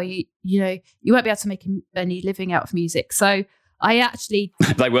 oh, well, you know, you won't be able to make any living out of music. So I actually...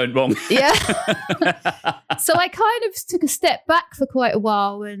 They weren't wrong. Yeah. So I kind of took a step back for quite a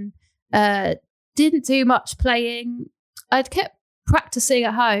while and didn't do much playing. I'd kept practicing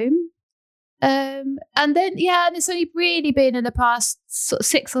at home. And then, and it's only really been in the past sort of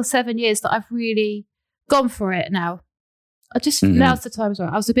 6 or 7 years that I've really gone for it now. Now's the time.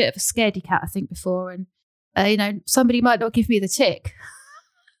 I was a bit of a scaredy cat, I think, before, and you know, somebody might not give me the tick.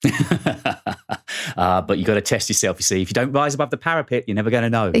 But you got to test yourself. You see, if you don't rise above the parapet, you're never going to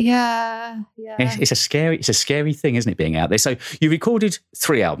know. Yeah. It's a scary thing, isn't it? Being out there. So you recorded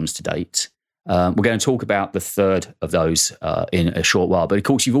 3 albums to date. We're going to talk about the third of those in a short while. But of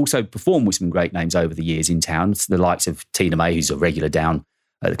course, you've also performed with some great names over the years in town. The likes of Tina May, who's a regular down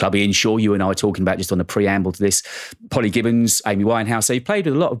at the club. Ian Shaw, you and I were talking about just on the preamble to this. Polly Gibbons, Amy Winehouse. So you played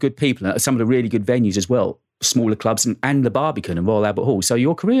with a lot of good people at some of the really good venues as well, smaller clubs and the Barbican and Royal Albert Hall. So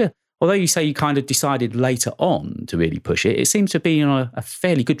your career, although you say you kind of decided later on to really push it, it seems to be on a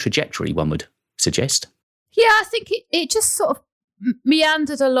fairly good trajectory, one would suggest. Yeah, I think it just sort of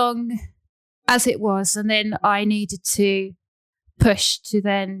meandered along as it was, and then I needed to push to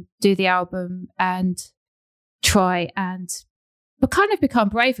then do the album and try and kind of become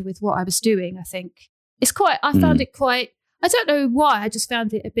braver with what I was doing. I think I found it quite, I don't know why, I just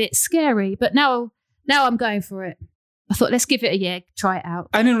found it a bit scary, but now I'm going for it. I thought, let's give it a year, try it out.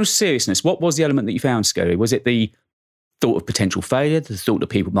 And in all seriousness, what was the element that you found scary? Was it the thought of potential failure, the thought that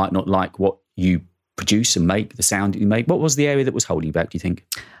people might not like what you produce and make, the sound that you make? What was the area that was holding you back, do you think?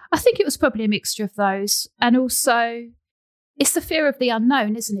 I think it was probably a mixture of those. And also, it's the fear of the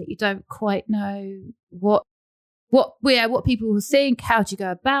unknown, isn't it? You don't quite know what people will think, how do you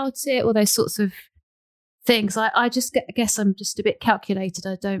go about it, all those sorts of things. I guess I'm just a bit calculated.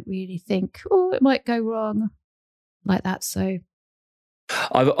 I don't really think, it might go wrong like that. So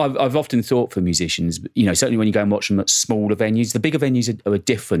I've often thought for musicians, you know, certainly when you go and watch them at smaller venues, the bigger venues are a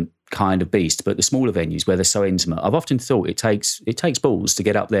different kind of beast, but the smaller venues where they're so intimate, I've often thought it takes balls to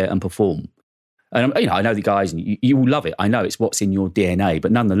get up there and perform. And you know, I know the guys, and you will love it. I know it's what's in your DNA,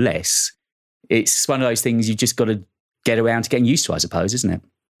 but nonetheless, it's one of those things you've just got to get around to getting used to, I suppose, isn't it?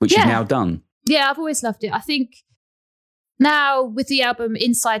 Which you've now done. Yeah, I've always loved it. I think now with the album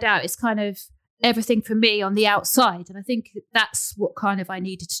Inside Out, it's kind of everything for me on the outside. And I think that's what kind of I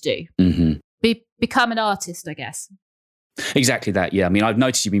needed to do. Mm-hmm. Become an artist, I guess. Exactly that, yeah. I mean, I've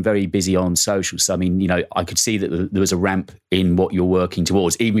noticed you've been very busy on socials. So, I mean, you know, I could see that there was a ramp in what you're working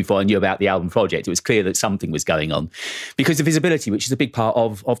towards. Even before I knew about the album project, it was clear that something was going on. Because of visibility, which is a big part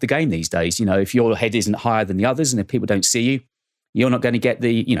of the game these days. You know, if your head isn't higher than the others and if people don't see you, you're not going to get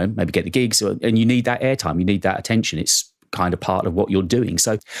maybe get the gigs. And you need that airtime. You need that attention. It's kind of part of what you're doing.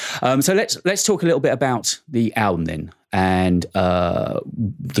 So let's talk a little bit about the album then, and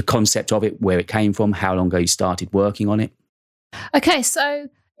the concept of it, where it came from, how long ago you started working on it. Okay, so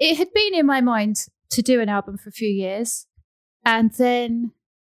it had been in my mind to do an album for a few years, and then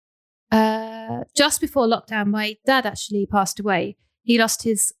just before lockdown, my dad actually passed away. He lost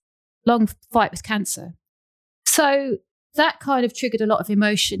his long fight with cancer. So that kind of triggered a lot of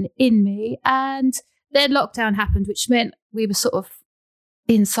emotion in me, and then lockdown happened, which meant we were sort of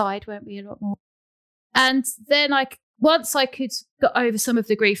inside, weren't we, a lot more. And then once I could get over some of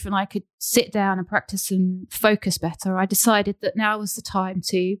the grief and I could sit down and practice and focus better, I decided that now was the time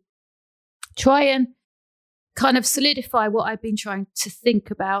to try and kind of solidify what I've been trying to think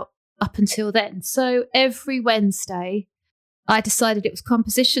about up until then. So every Wednesday, I decided it was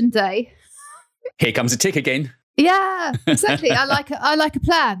composition day. Here comes a tick again. Yeah, exactly. I like a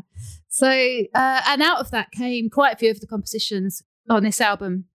plan. So, and out of that came quite a few of the compositions on this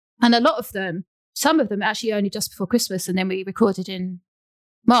album. And a lot of them, some of them actually only just before Christmas, and then we recorded in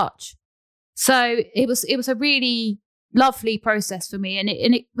March. So it was a really lovely process for me. And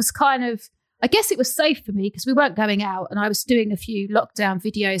it was kind of, I guess it was safe for me because we weren't going out and I was doing a few lockdown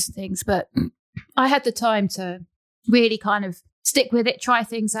videos and things, but I had the time to really kind of stick with it, try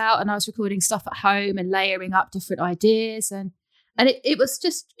things out. And I was recording stuff at home and layering up different ideas. And it was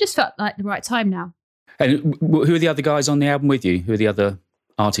just felt like the right time now. And who are the other guys on the album with you? Who are the other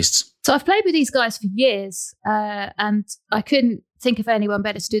artists? So I've played with these guys for years, and I couldn't think of anyone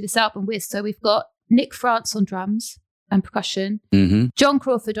better to do this album with. So we've got Nick France on drums and percussion, John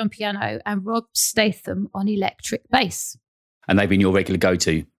Crawford on piano, and Rob Statham on electric bass. And they've been your regular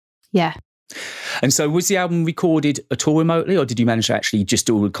go-to? Yeah. And so was the album recorded at all remotely, or did you manage to actually just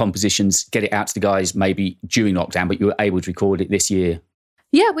do all the compositions, get it out to the guys maybe during lockdown, but you were able to record it this year?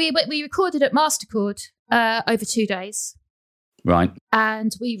 Yeah, we recorded at Masterchord over 2 days. Right.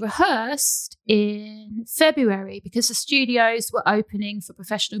 And we rehearsed in February because the studios were opening for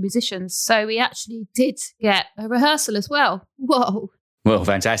professional musicians. So we actually did get a rehearsal as well. Whoa. Well,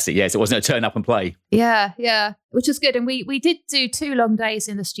 fantastic. Yes, it wasn't a turn up and play. Yeah, which was good. And we did do 2 long days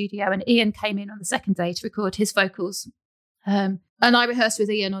in the studio, and Ian came in on the second day to record his vocals. And I rehearsed with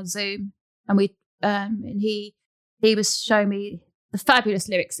Ian on Zoom, and he was showing me the fabulous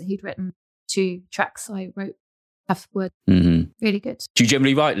lyrics that he'd written to tracks I wrote. Word. Really good. Do you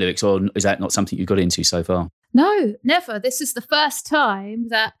generally write lyrics, or is that not something you've got into so far? No, never. This is the first time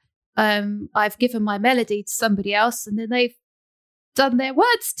that I've given my melody to somebody else and then they've done their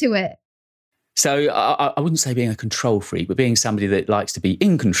words to it. So I wouldn't say being a control freak, but being somebody that likes to be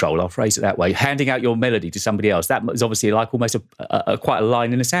in control, I'll phrase it that way, handing out your melody to somebody else. That was obviously like almost quite a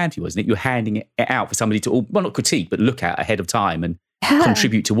line in the sand for you, wasn't it? You're handing it out for somebody to, well, not critique, but look at ahead of time and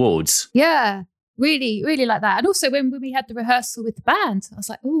contribute towards. Yeah. Really, really like that. And also when we had the rehearsal with the band, I was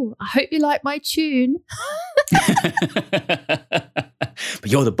like, oh, I hope you like my tune.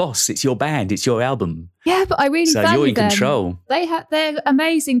 But you're the boss. It's your band. It's your album. Yeah, but I really value them. So you're in control. They're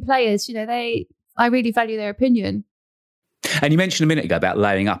amazing players. You know, I really value their opinion. And you mentioned a minute ago about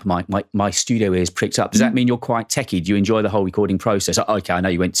layering up. My studio ears pricked up. Does that mean you're quite techie? Do you enjoy the whole recording process? Okay, I know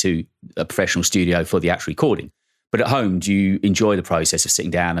you went to a professional studio for the actual recording. But at home, do you enjoy the process of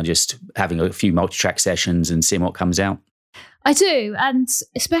sitting down and just having a few multi-track sessions and seeing what comes out? I do. And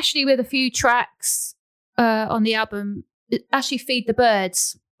especially with a few tracks on the album, actually Feed the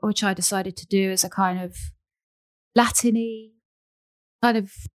Birds, which I decided to do as a kind of Latin-y, kind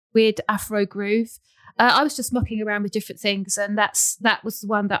of weird Afro groove. I was just mucking around with different things. And that was the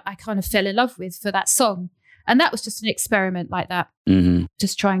one that I kind of fell in love with for that song. And that was just an experiment like that.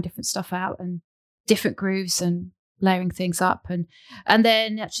 Just trying different stuff out and different grooves and layering things up, and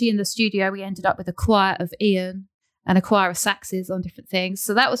then actually in the studio we ended up with a choir of Ian and a choir of saxes on different things,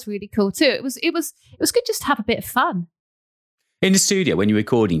 so that was really cool too. It was good just to have a bit of fun in the studio. When you were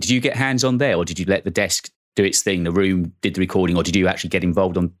recording, did you get hands on there, or did you let the desk do its thing, the room did the recording, or did you actually get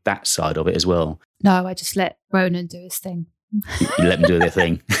involved on that side of it as well? No, I just let Ronan do his thing. You let them do their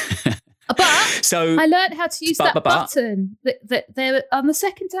thing. But so I learned how to use that button. That on the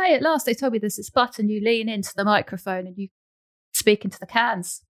second day at last, they told me there's this button you lean into the microphone and you speak into the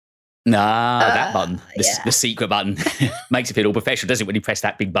cans. That button, the secret button, makes it feel all professional, doesn't it, when you press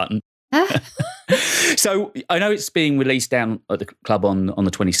that big button? So I know it's being released down at the club on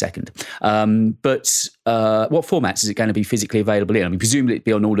the 22nd, but what formats is it going to be physically available in? I mean, presumably it'd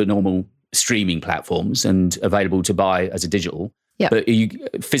be on all the normal streaming platforms and available to buy as a digital. Yep. But are you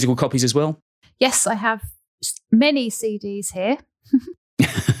physical copies as well? Yes, I have many CDs here.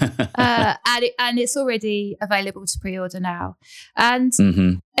 And it's already available to pre-order now. And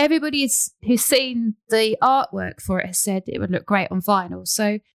everybody who's seen the artwork for it has said it would look great on vinyl.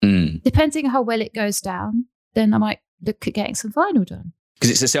 So depending on how well it goes down, then I might look at getting some vinyl done.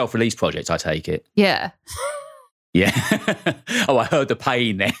 Because it's a self-release project, I take it. Yeah. Yeah. Oh, I heard the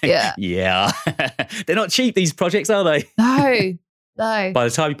pain there. Yeah. Yeah. They're not cheap, these projects, are they? No. By the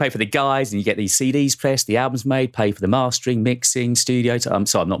time you pay for the guys and you get these CDs pressed, the albums made, pay for the mastering, mixing, studio. I'm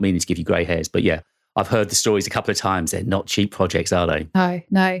sorry, I'm not meaning to give you grey hairs, but yeah, I've heard the stories a couple of times. They're not cheap projects, are they?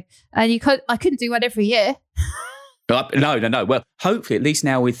 No. And I couldn't do one every year. No. Well, hopefully, at least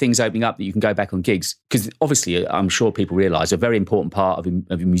now with things opening up, that you can go back on gigs. Because obviously, I'm sure people realise a very important part of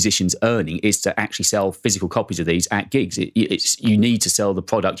a musician's earning is to actually sell physical copies of these at gigs. You need to sell the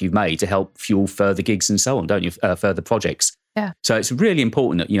product you've made to help fuel further gigs and so on, don't you? Further projects. Yeah. So it's really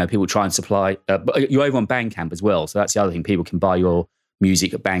important that people try and supply. But you're over on Bandcamp as well, so that's the other thing. People can buy your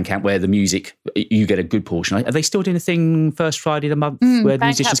music at Bandcamp, where the music you get a good portion. Are they still doing a thing first Friday of the month where the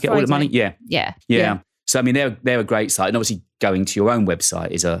musicians get all the money? Yeah. So, I mean, they're a great site. And obviously going to your own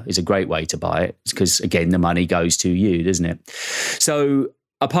website is a great way to buy it because, again, the money goes to you, doesn't it? So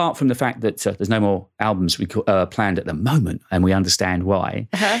apart from the fact that there's no more albums planned at the moment, and we understand why,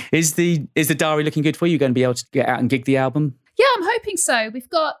 is the diary looking good for you? You're going to be able to get out and gig the album? Yeah, I'm hoping so. We've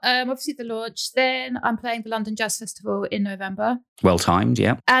got obviously the launch. Then I'm playing the London Jazz Festival in November. Well timed,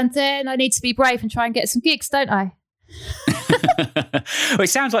 yeah. And then I need to be brave and try and get some gigs, don't I? Well, it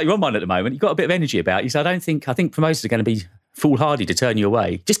sounds like you're on one at the moment. You've got a bit of energy about you. So I think promoters are going to be foolhardy to turn you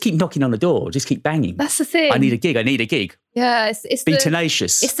away. Just keep knocking on the door. Just keep banging. That's the thing. I need a gig. Yeah, be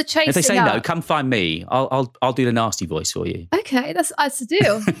tenacious. It's the chasing If they say up. no, come find me. I'll do the nasty voice for you. Okay, that's the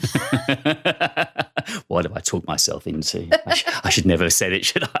deal. What have I talked myself into? I should never have said it,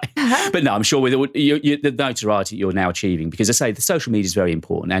 should I? But no, I'm sure with the notoriety you're now achieving, because I say the social media is very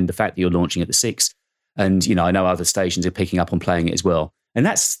important, and the fact that you're launching at the 6, and I know other stations are picking up on playing it as well. And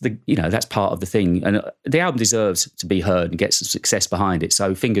that's that's part of the thing. And the album deserves to be heard and get some success behind it.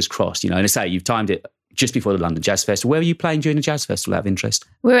 So fingers crossed, and I say you've timed it just before the London Jazz Festival. Where were you playing during the Jazz Festival out of interest?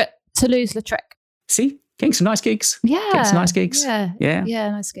 We're at Toulouse-Lautrec. See? Getting some nice gigs. Yeah. Getting some nice gigs. Yeah,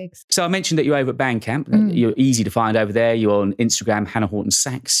 nice gigs. So I mentioned that you're over at Bandcamp. You're easy to find over there. You're on Instagram, Hannah Horton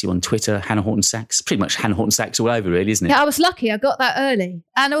Sax. You're on Twitter, Hannah Horton Sax. Pretty much Hannah Horton Sax all over, really, isn't it? Yeah, I was lucky. I got that early.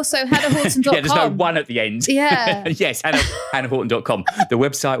 And also hannahhorton.com. Yeah, there's no one at the end. Yeah. Yes, hannahhorton.com. The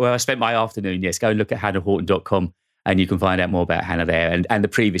website where I spent my afternoon. Yes, go and look at hannahhorton.com. And you can find out more about Hannah there and the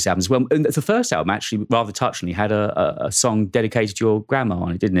previous albums. Well, and the first album actually, rather touchingly, had a song dedicated to your grandma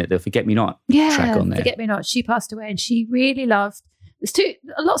on it, didn't it? The Forget Me Not track on there. Forget Me Not. She passed away and she really loved,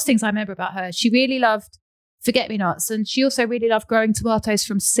 a lot of things I remember about her. She really loved Forget Me Nots, and she also really loved Growing Tomatoes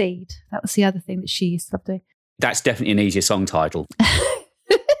from Seed. That was the other thing that she used to love doing. That's definitely an easier song title.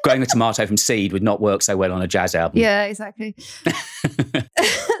 Growing a Tomato from Seed would not work so well on a jazz album. Yeah, exactly.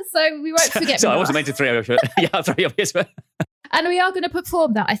 So we won't forget. So I wasn't meant to throw you. Yeah, I'll throw you off as well. And we are going to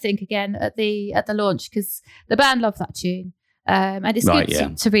perform that, I think, again at the launch, because the band love that tune, and it's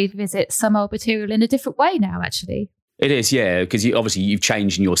good to revisit some old material in a different way now. Actually, it is, yeah, because obviously you've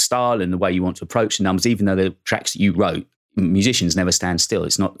changed in your style and the way you want to approach the numbers. Even though the tracks that you wrote, musicians never stand still.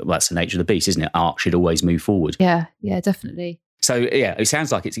 It's not. Well, that's the nature of the beast, isn't it? Art should always move forward. Yeah, definitely. So, yeah, it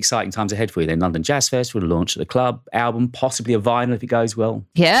sounds like it's exciting times ahead for you then. London Jazz Festival, the launch of the club, album, possibly a vinyl if it goes well.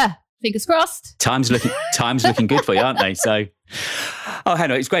 Yeah, fingers crossed. Time's looking good for you, aren't they? So,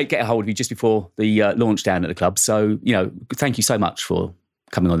 Hannah, it's great to get a hold of you just before the launch down at the club. So, thank you so much for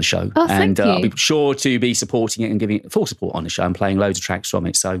coming on the show. Oh, thank you. I'll be sure to be supporting it and giving it full support on the show and playing loads of tracks from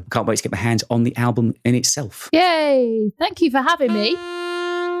it. So, can't wait to get my hands on the album in itself. Yay! Thank you for having me.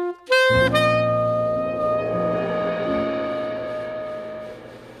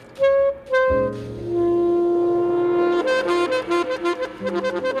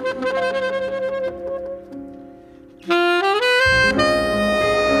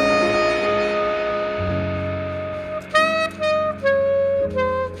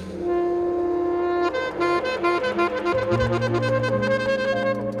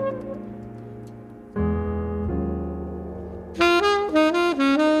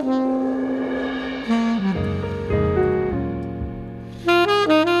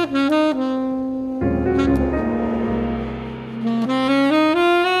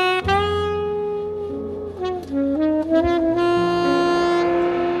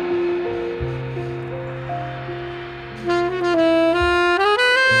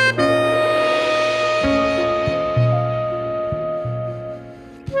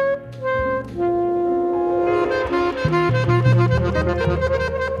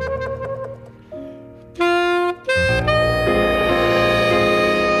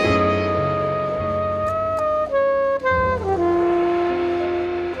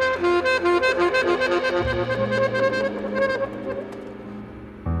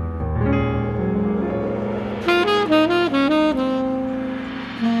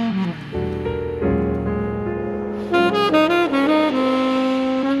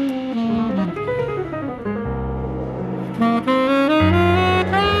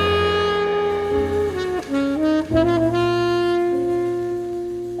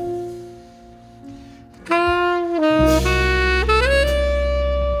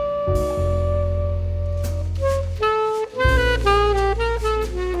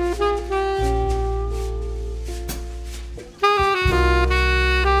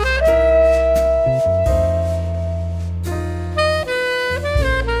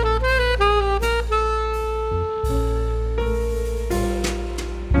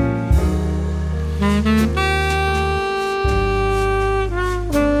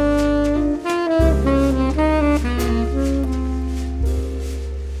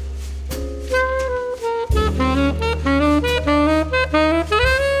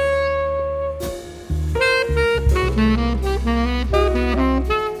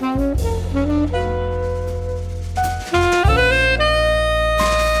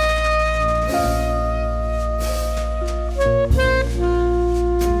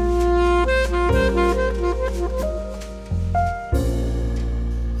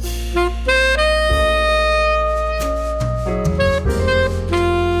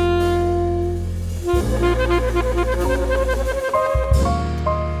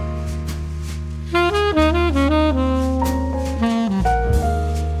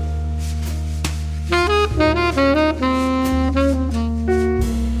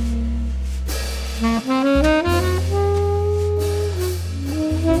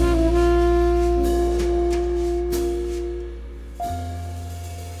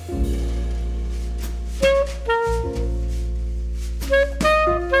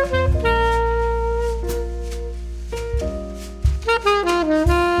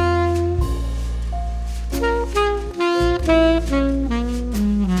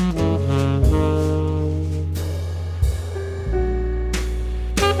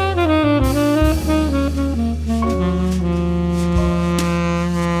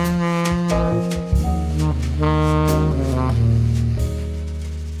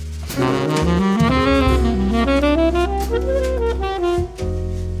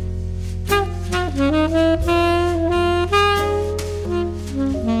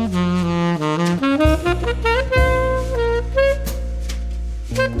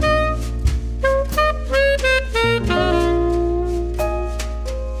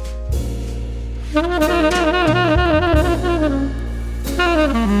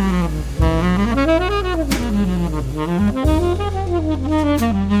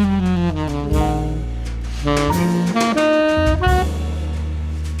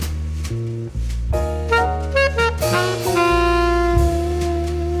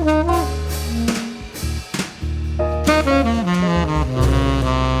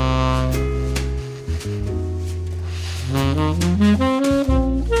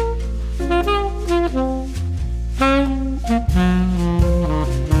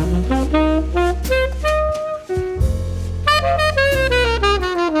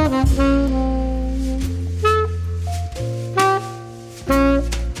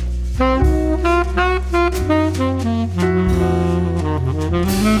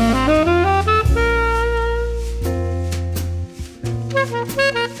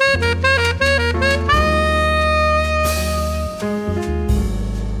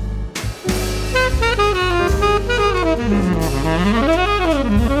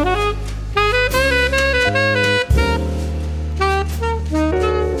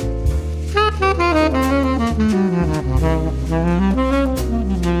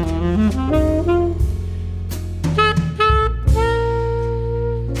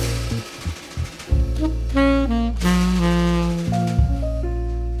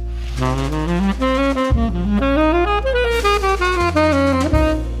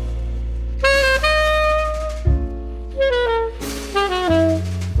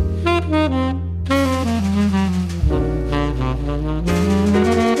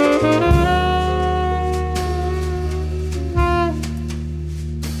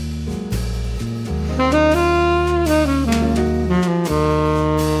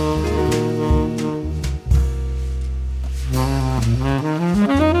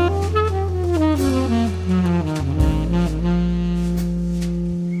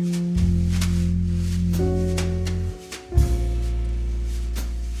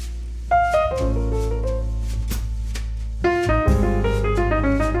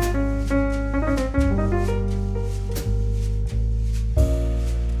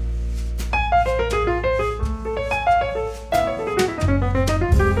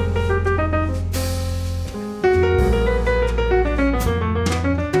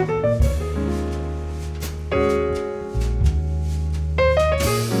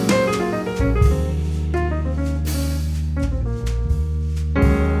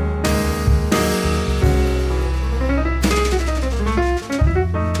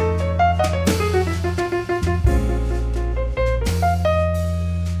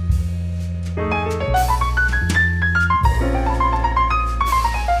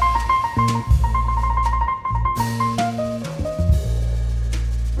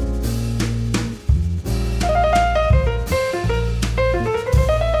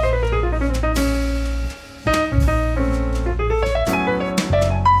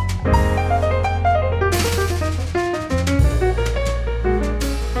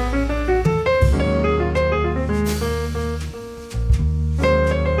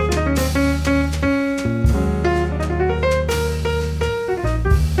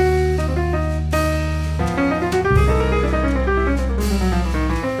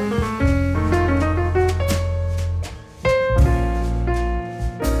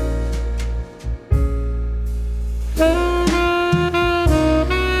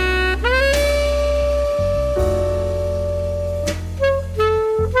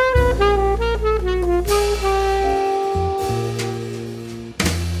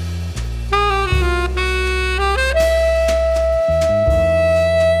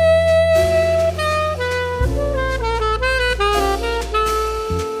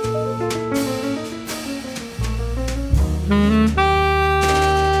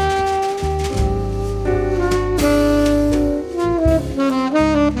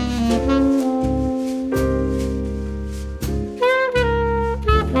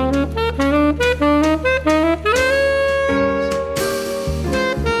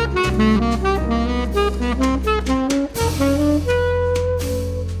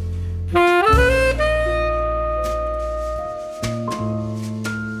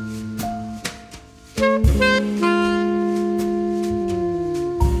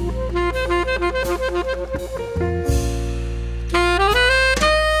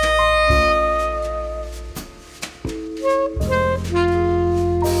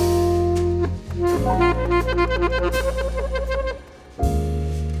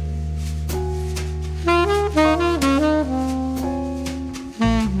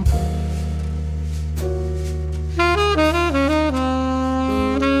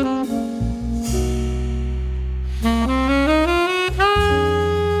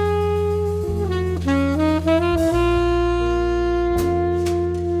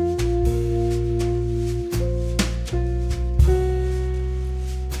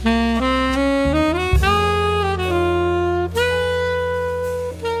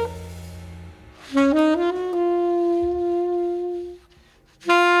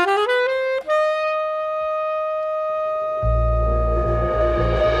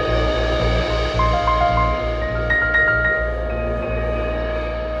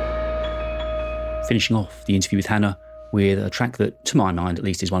 finishing off the interview with Hannah with a track that, to my mind at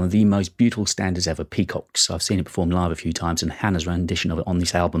least, is one of the most beautiful standards ever, Peacocks. I've seen it performed live a few times, and Hannah's rendition of it on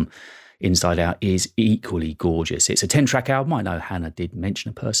this album, Inside Out, is equally gorgeous. It's a 10-track album. I know Hannah did mention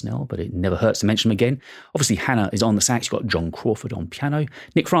a personnel, but it never hurts to mention them again. Obviously, Hannah is on the sax. You've got John Crawford on piano,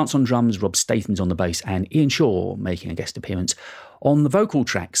 Nick France on drums, Rob Statham's on the bass, and Ian Shaw making a guest appearance on the vocal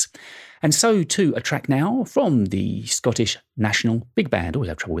tracks. And so to a track now from the Scottish National Big Band. Always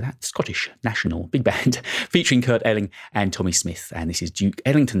have trouble with that. Scottish National Big Band, featuring Kurt Elling and Tommy Smith. And this is Duke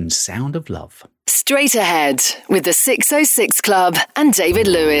Ellington's Sound of Love. Straight Ahead with the 606 Club and David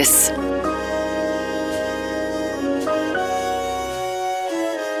Lewis.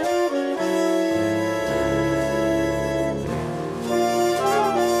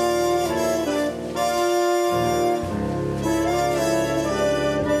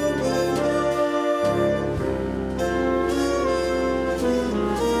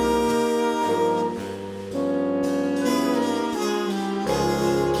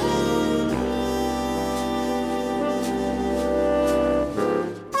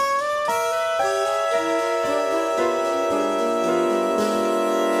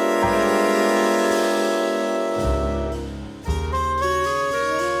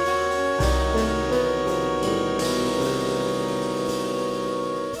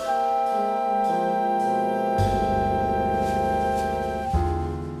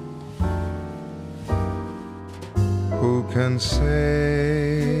 Can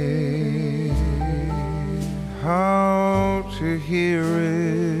say how to hear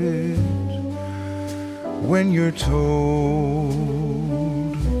it when you're told.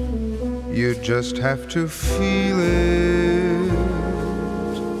 You just have to feel it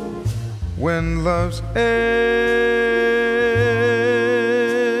when love's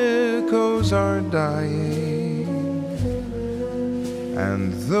echoes are dying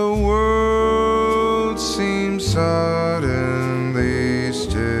and the world seems suddenly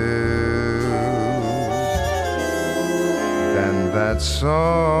still, then that soft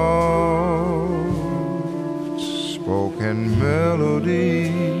spoken melody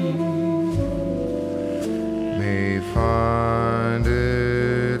may find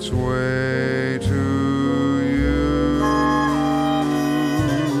its way to you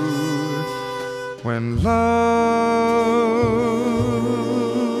when love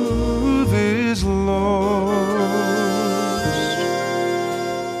is lost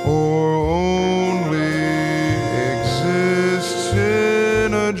or only exists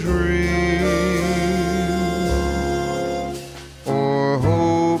in a dream or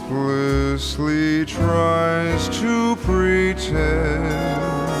hopelessly tries to pretend,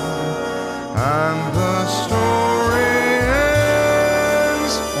 and the story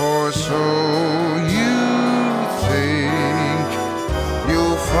ends, or so you think.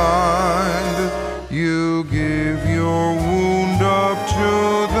 You'll find you give your wound up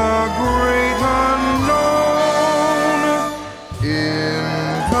to the great unknown in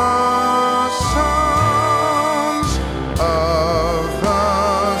the sounds of the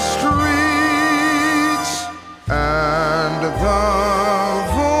streets and the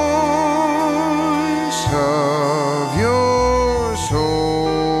voice of your soul.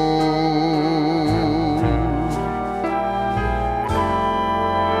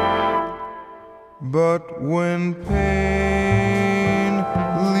 But when pain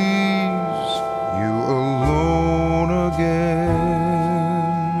leaves you alone again,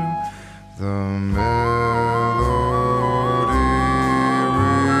 the melody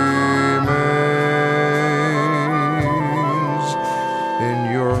remains in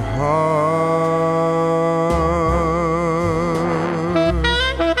your heart.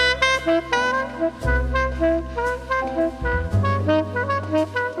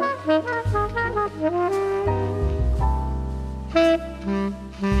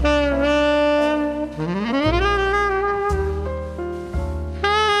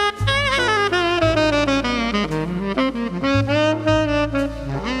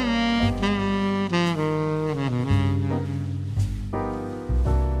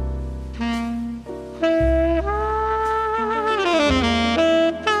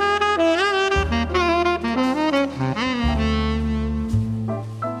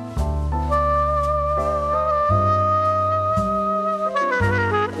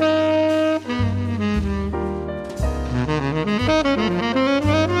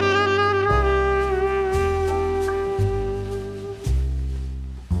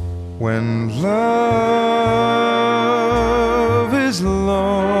 When love is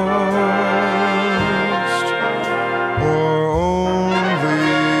lost or only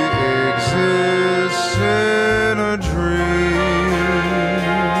exists in a dream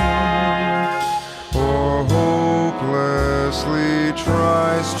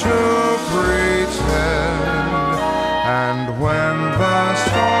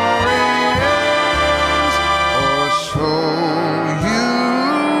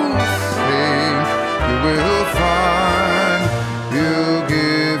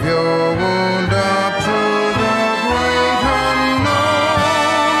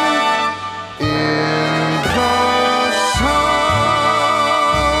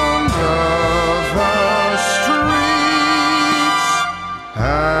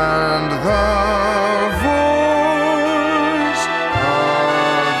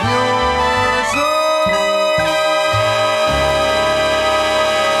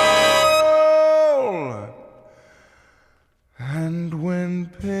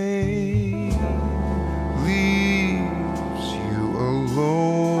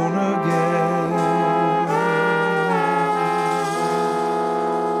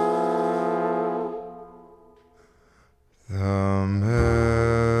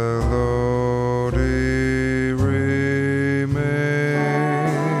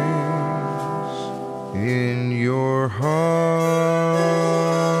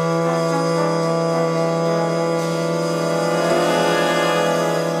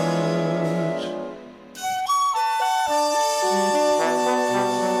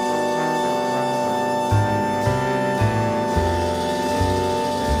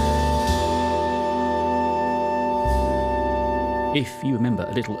If you remember,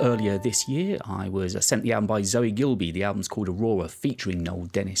 a little earlier this year, I was sent the album by Zoe Gilby. The album's called Aurora, featuring Noel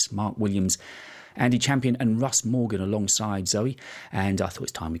Dennis, Mark Williams, Andy Champion and Russ Morgan alongside Zoe. And I thought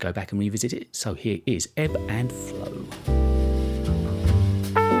it's time we go back and revisit it. So here is Ebb and Flow.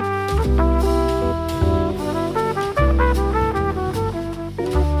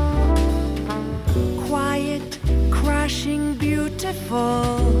 Quiet, crashing,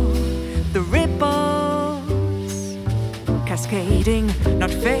 beautiful, the ripples cascading,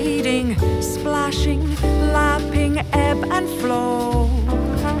 not fading, splashing, lapping, ebb and flow,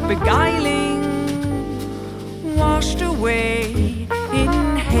 beguiling, washed away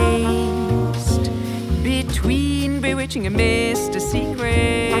in haste, between bewitching and mist, a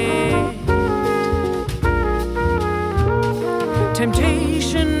secret,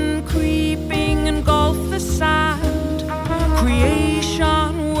 temptation creeping, engulf the sand,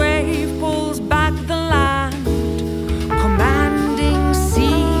 creation wave pulls back the land, commanding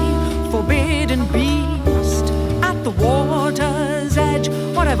sea, forbidden beast, at the water's edge,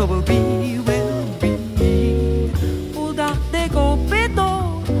 whatever will be, will be. Uda de go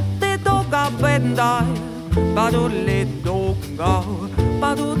bedo, de doga bendai, bado le doga,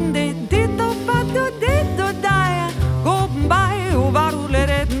 bado de do bado de do daya, go by, ubaro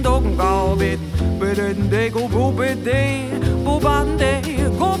le doga, bed, beden de go bede, bobande,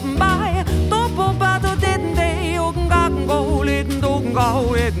 go by, do bobado de go lit go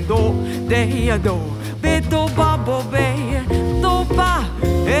do de do beto babo be do ba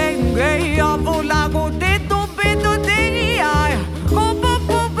engay avolago de do beto de ay go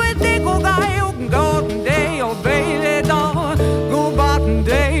babo de go gayo go de o be do go bat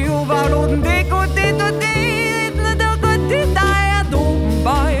de o valo de go de do de go de da do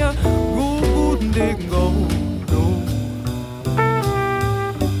ba go de go.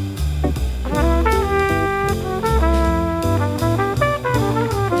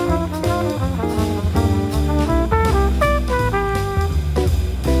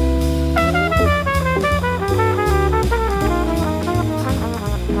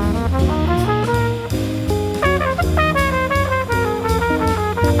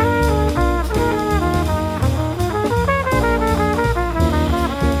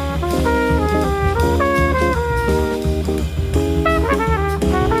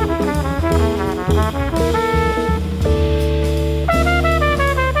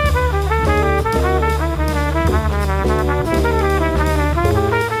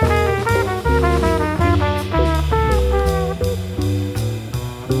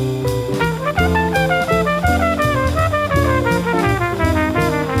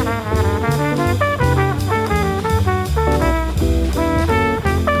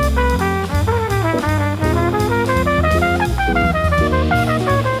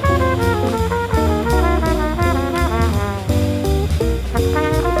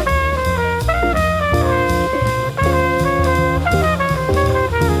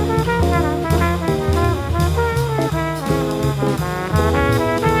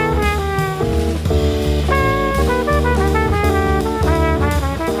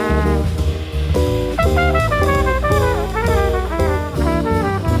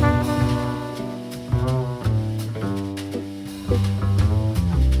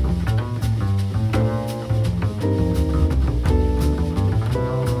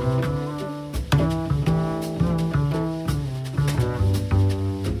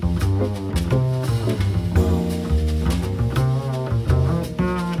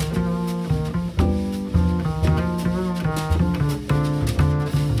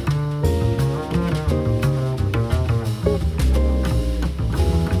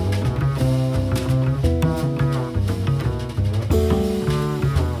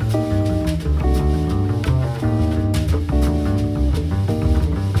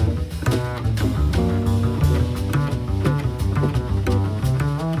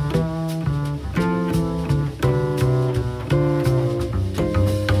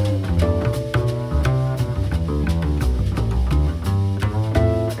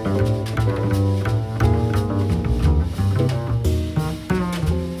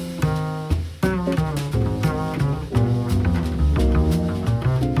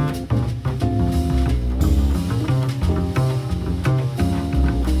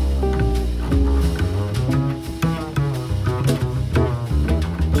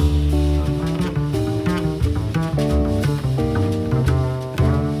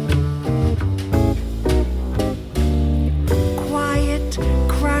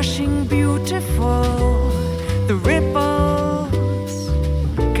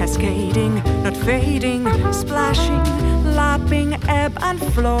 Fading, splashing, lapping, ebb and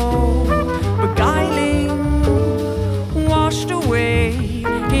flow, beguiling, washed away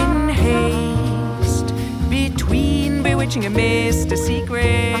in haste between bewitching and mist, a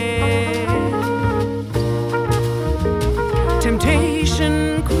secret.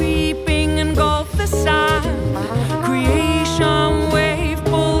 Temptation creeping engulf the sand. Creation wave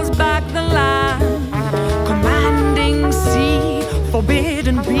pulls back the land. Commanding sea,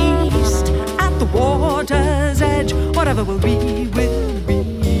 forbidden beast. At the water's edge, whatever will be, will be.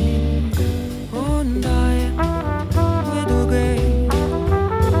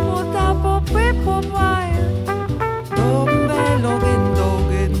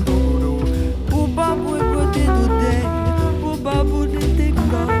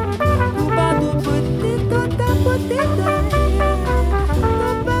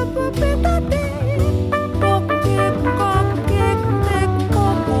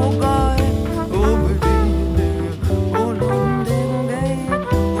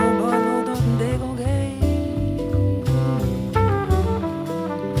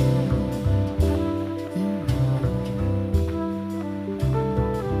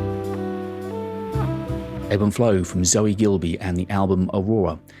 Ebb and Flow from Zoe Gilby and the album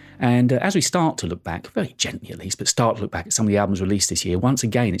Aurora. And as we start to look back, very gently at least, but start to look back at some of the albums released this year, once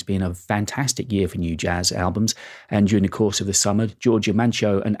again, it's been a fantastic year for new jazz albums. And during the course of the summer, Giorgio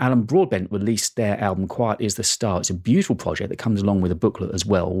Mancio and Alan Broadbent released their album Quiet is the Star. It's a beautiful project that comes along with a booklet as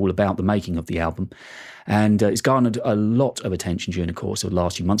well, all about the making of the album. And it's garnered a lot of attention during the course of the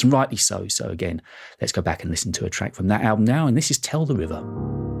last few months, and rightly so. So again, let's go back and listen to a track from that album now. And this is Tell the River.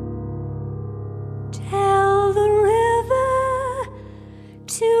 Tell the river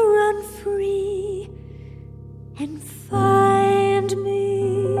to run free and find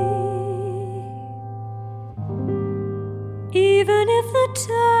me. Even if the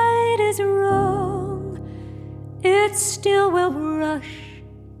tide is wrong, it still will rush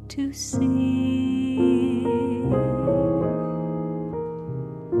to sea.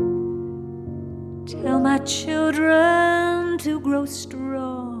 Tell my children to grow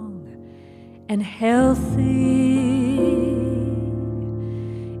strong and healthy.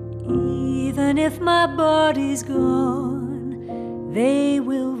 Even if my body's gone, they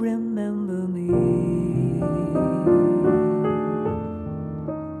will remember me.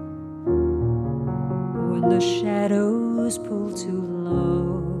 When the shadows pull too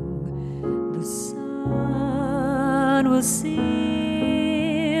long, the sun will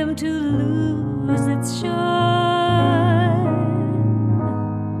seem to lose its shine.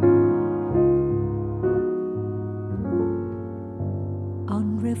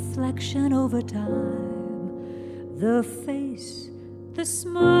 Reflection over time, the face, the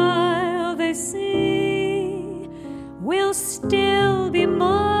smile they see will still be mine.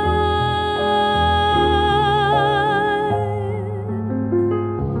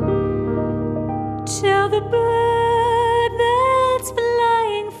 Tell the bird that's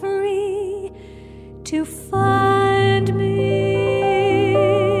flying free to find me.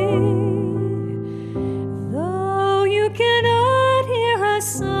 Though you cannot hear her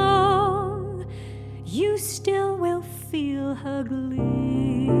song, you still will feel her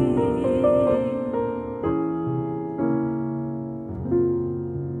glee.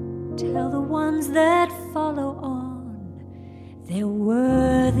 Tell the ones that follow on, they're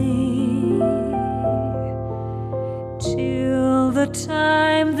worthy. Till the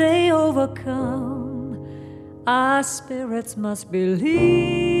time they overcome, our spirits must believe.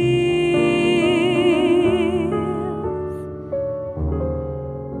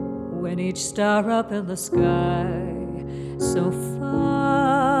 When each star up in the sky, so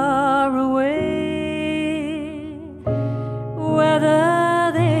far away,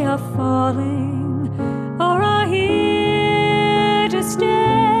 whether they are falling or are here to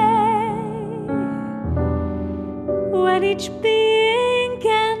stay, when each being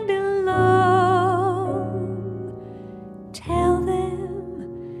can belong, tell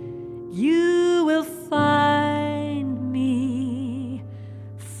them you will find me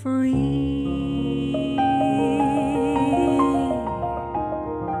free.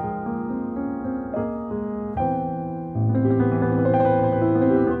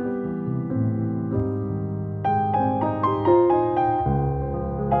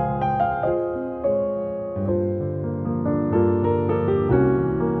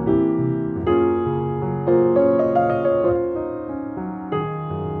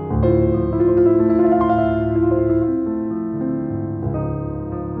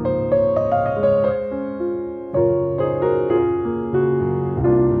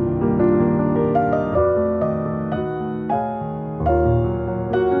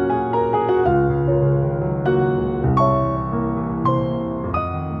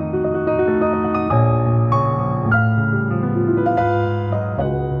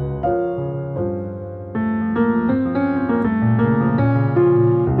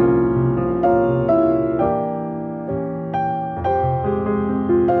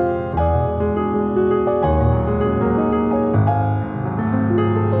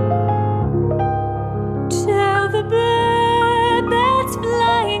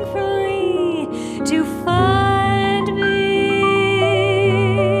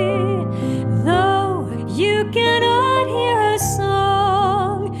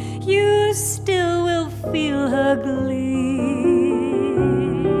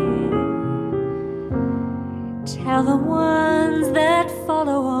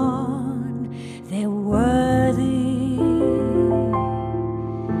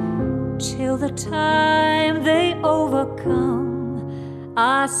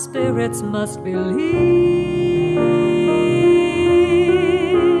 our spirits must believe.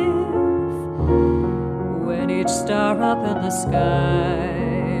 When each star up in the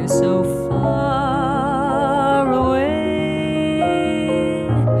sky so far away,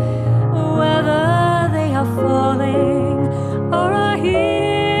 whether they are falling or are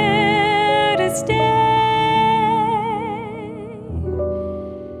here to stay,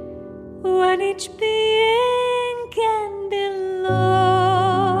 when each being can belong,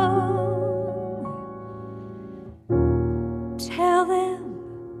 tell them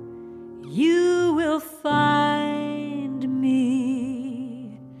you will find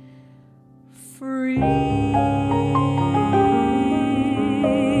me free.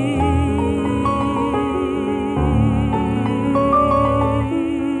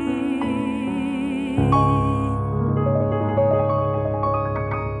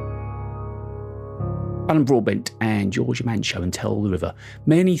 Alan Broadbent and Georgia Mancho and Tell the River.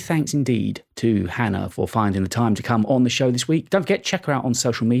 Many thanks indeed to Hannah for finding the time to come on the show this week. Don't forget, check her out on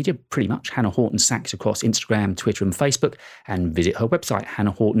social media, pretty much Hannah Horton Sax across Instagram, Twitter and Facebook, and visit her website,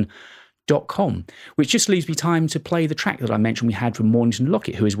 hannahhorton.com, which just leaves me time to play the track that I mentioned we had from Mornington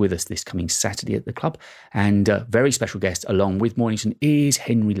Lockett, who is with us this coming Saturday at the club. And a very special guest along with Mornington is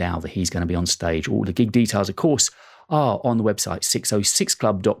Henry Lowther. He's going to be on stage. All the gig details, of course, are on the website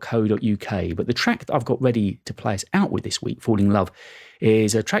 606club.co.uk. But the track that I've got ready to play us out with this week, Falling in Love,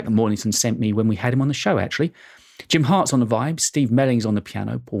 is a track that Mornington sent me when we had him on the show, actually. Jim Hart's on the vibes, Steve Melling's on the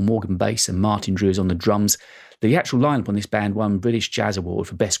piano, Paul Morgan bass, and Martin Drew is on the drums. The actual lineup on this band won British Jazz Award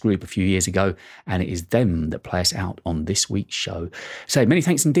for Best Group a few years ago, and it is them that play us out on this week's show. So many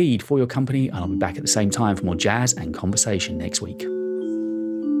thanks indeed for your company, and I'll be back at the same time for more jazz and conversation next week.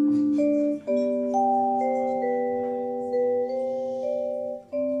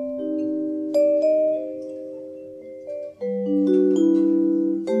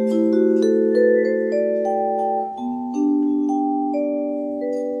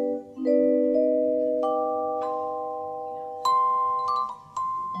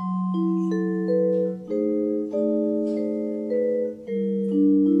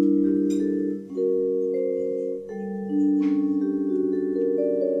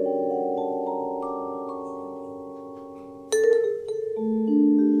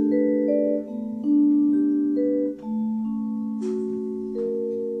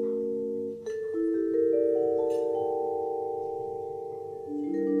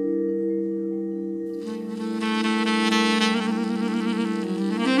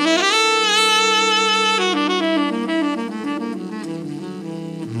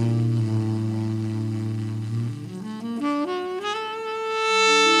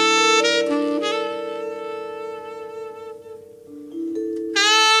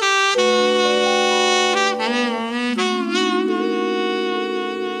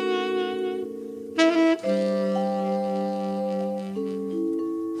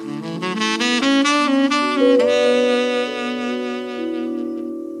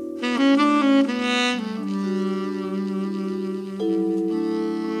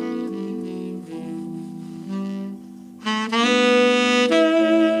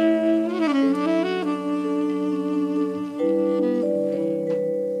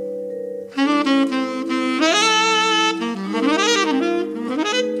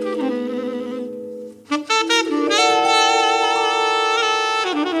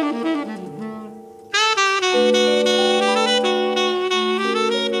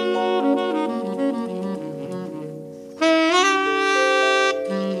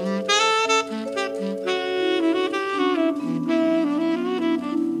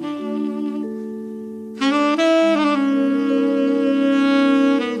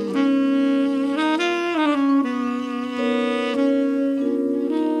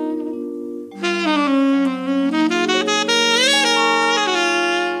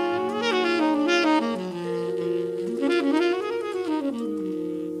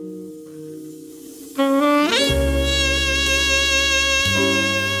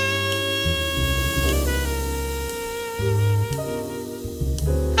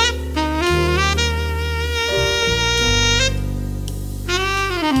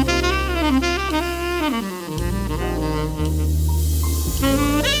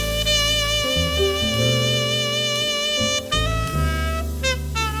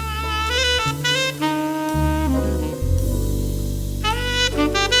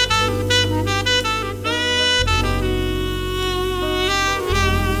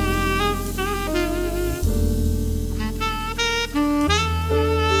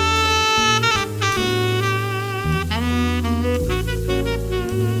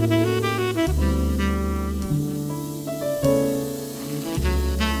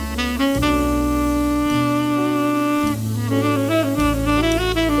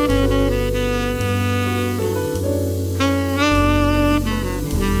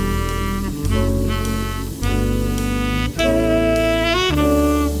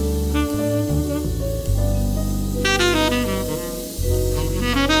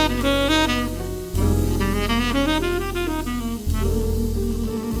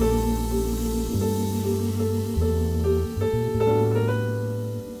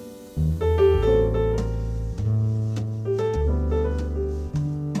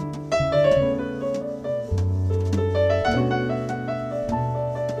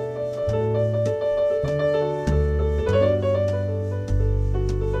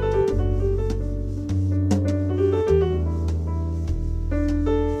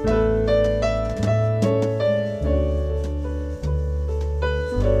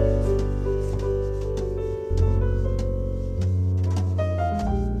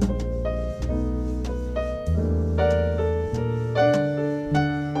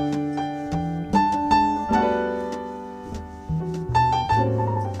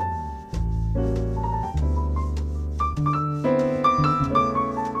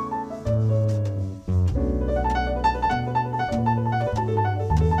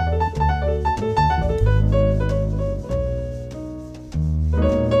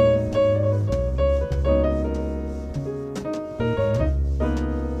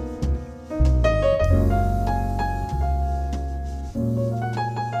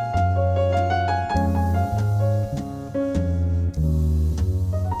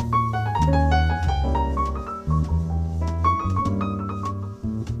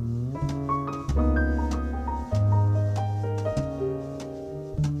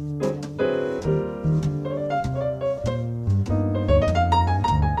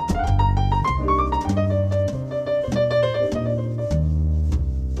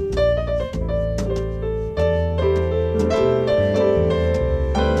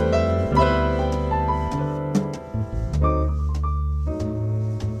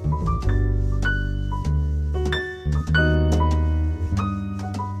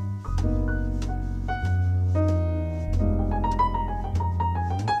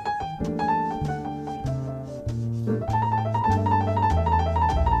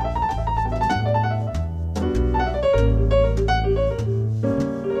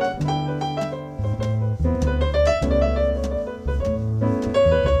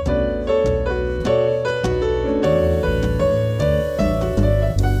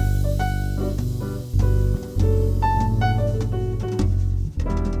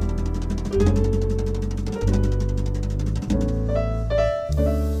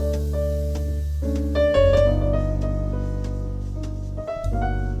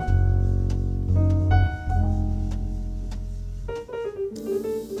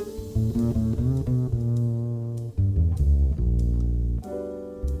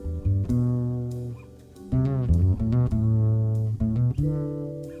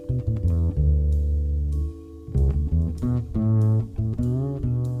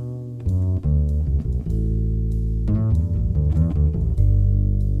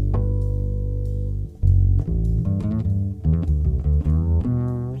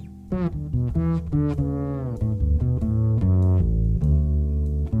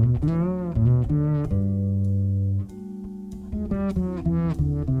 Mm-hmm.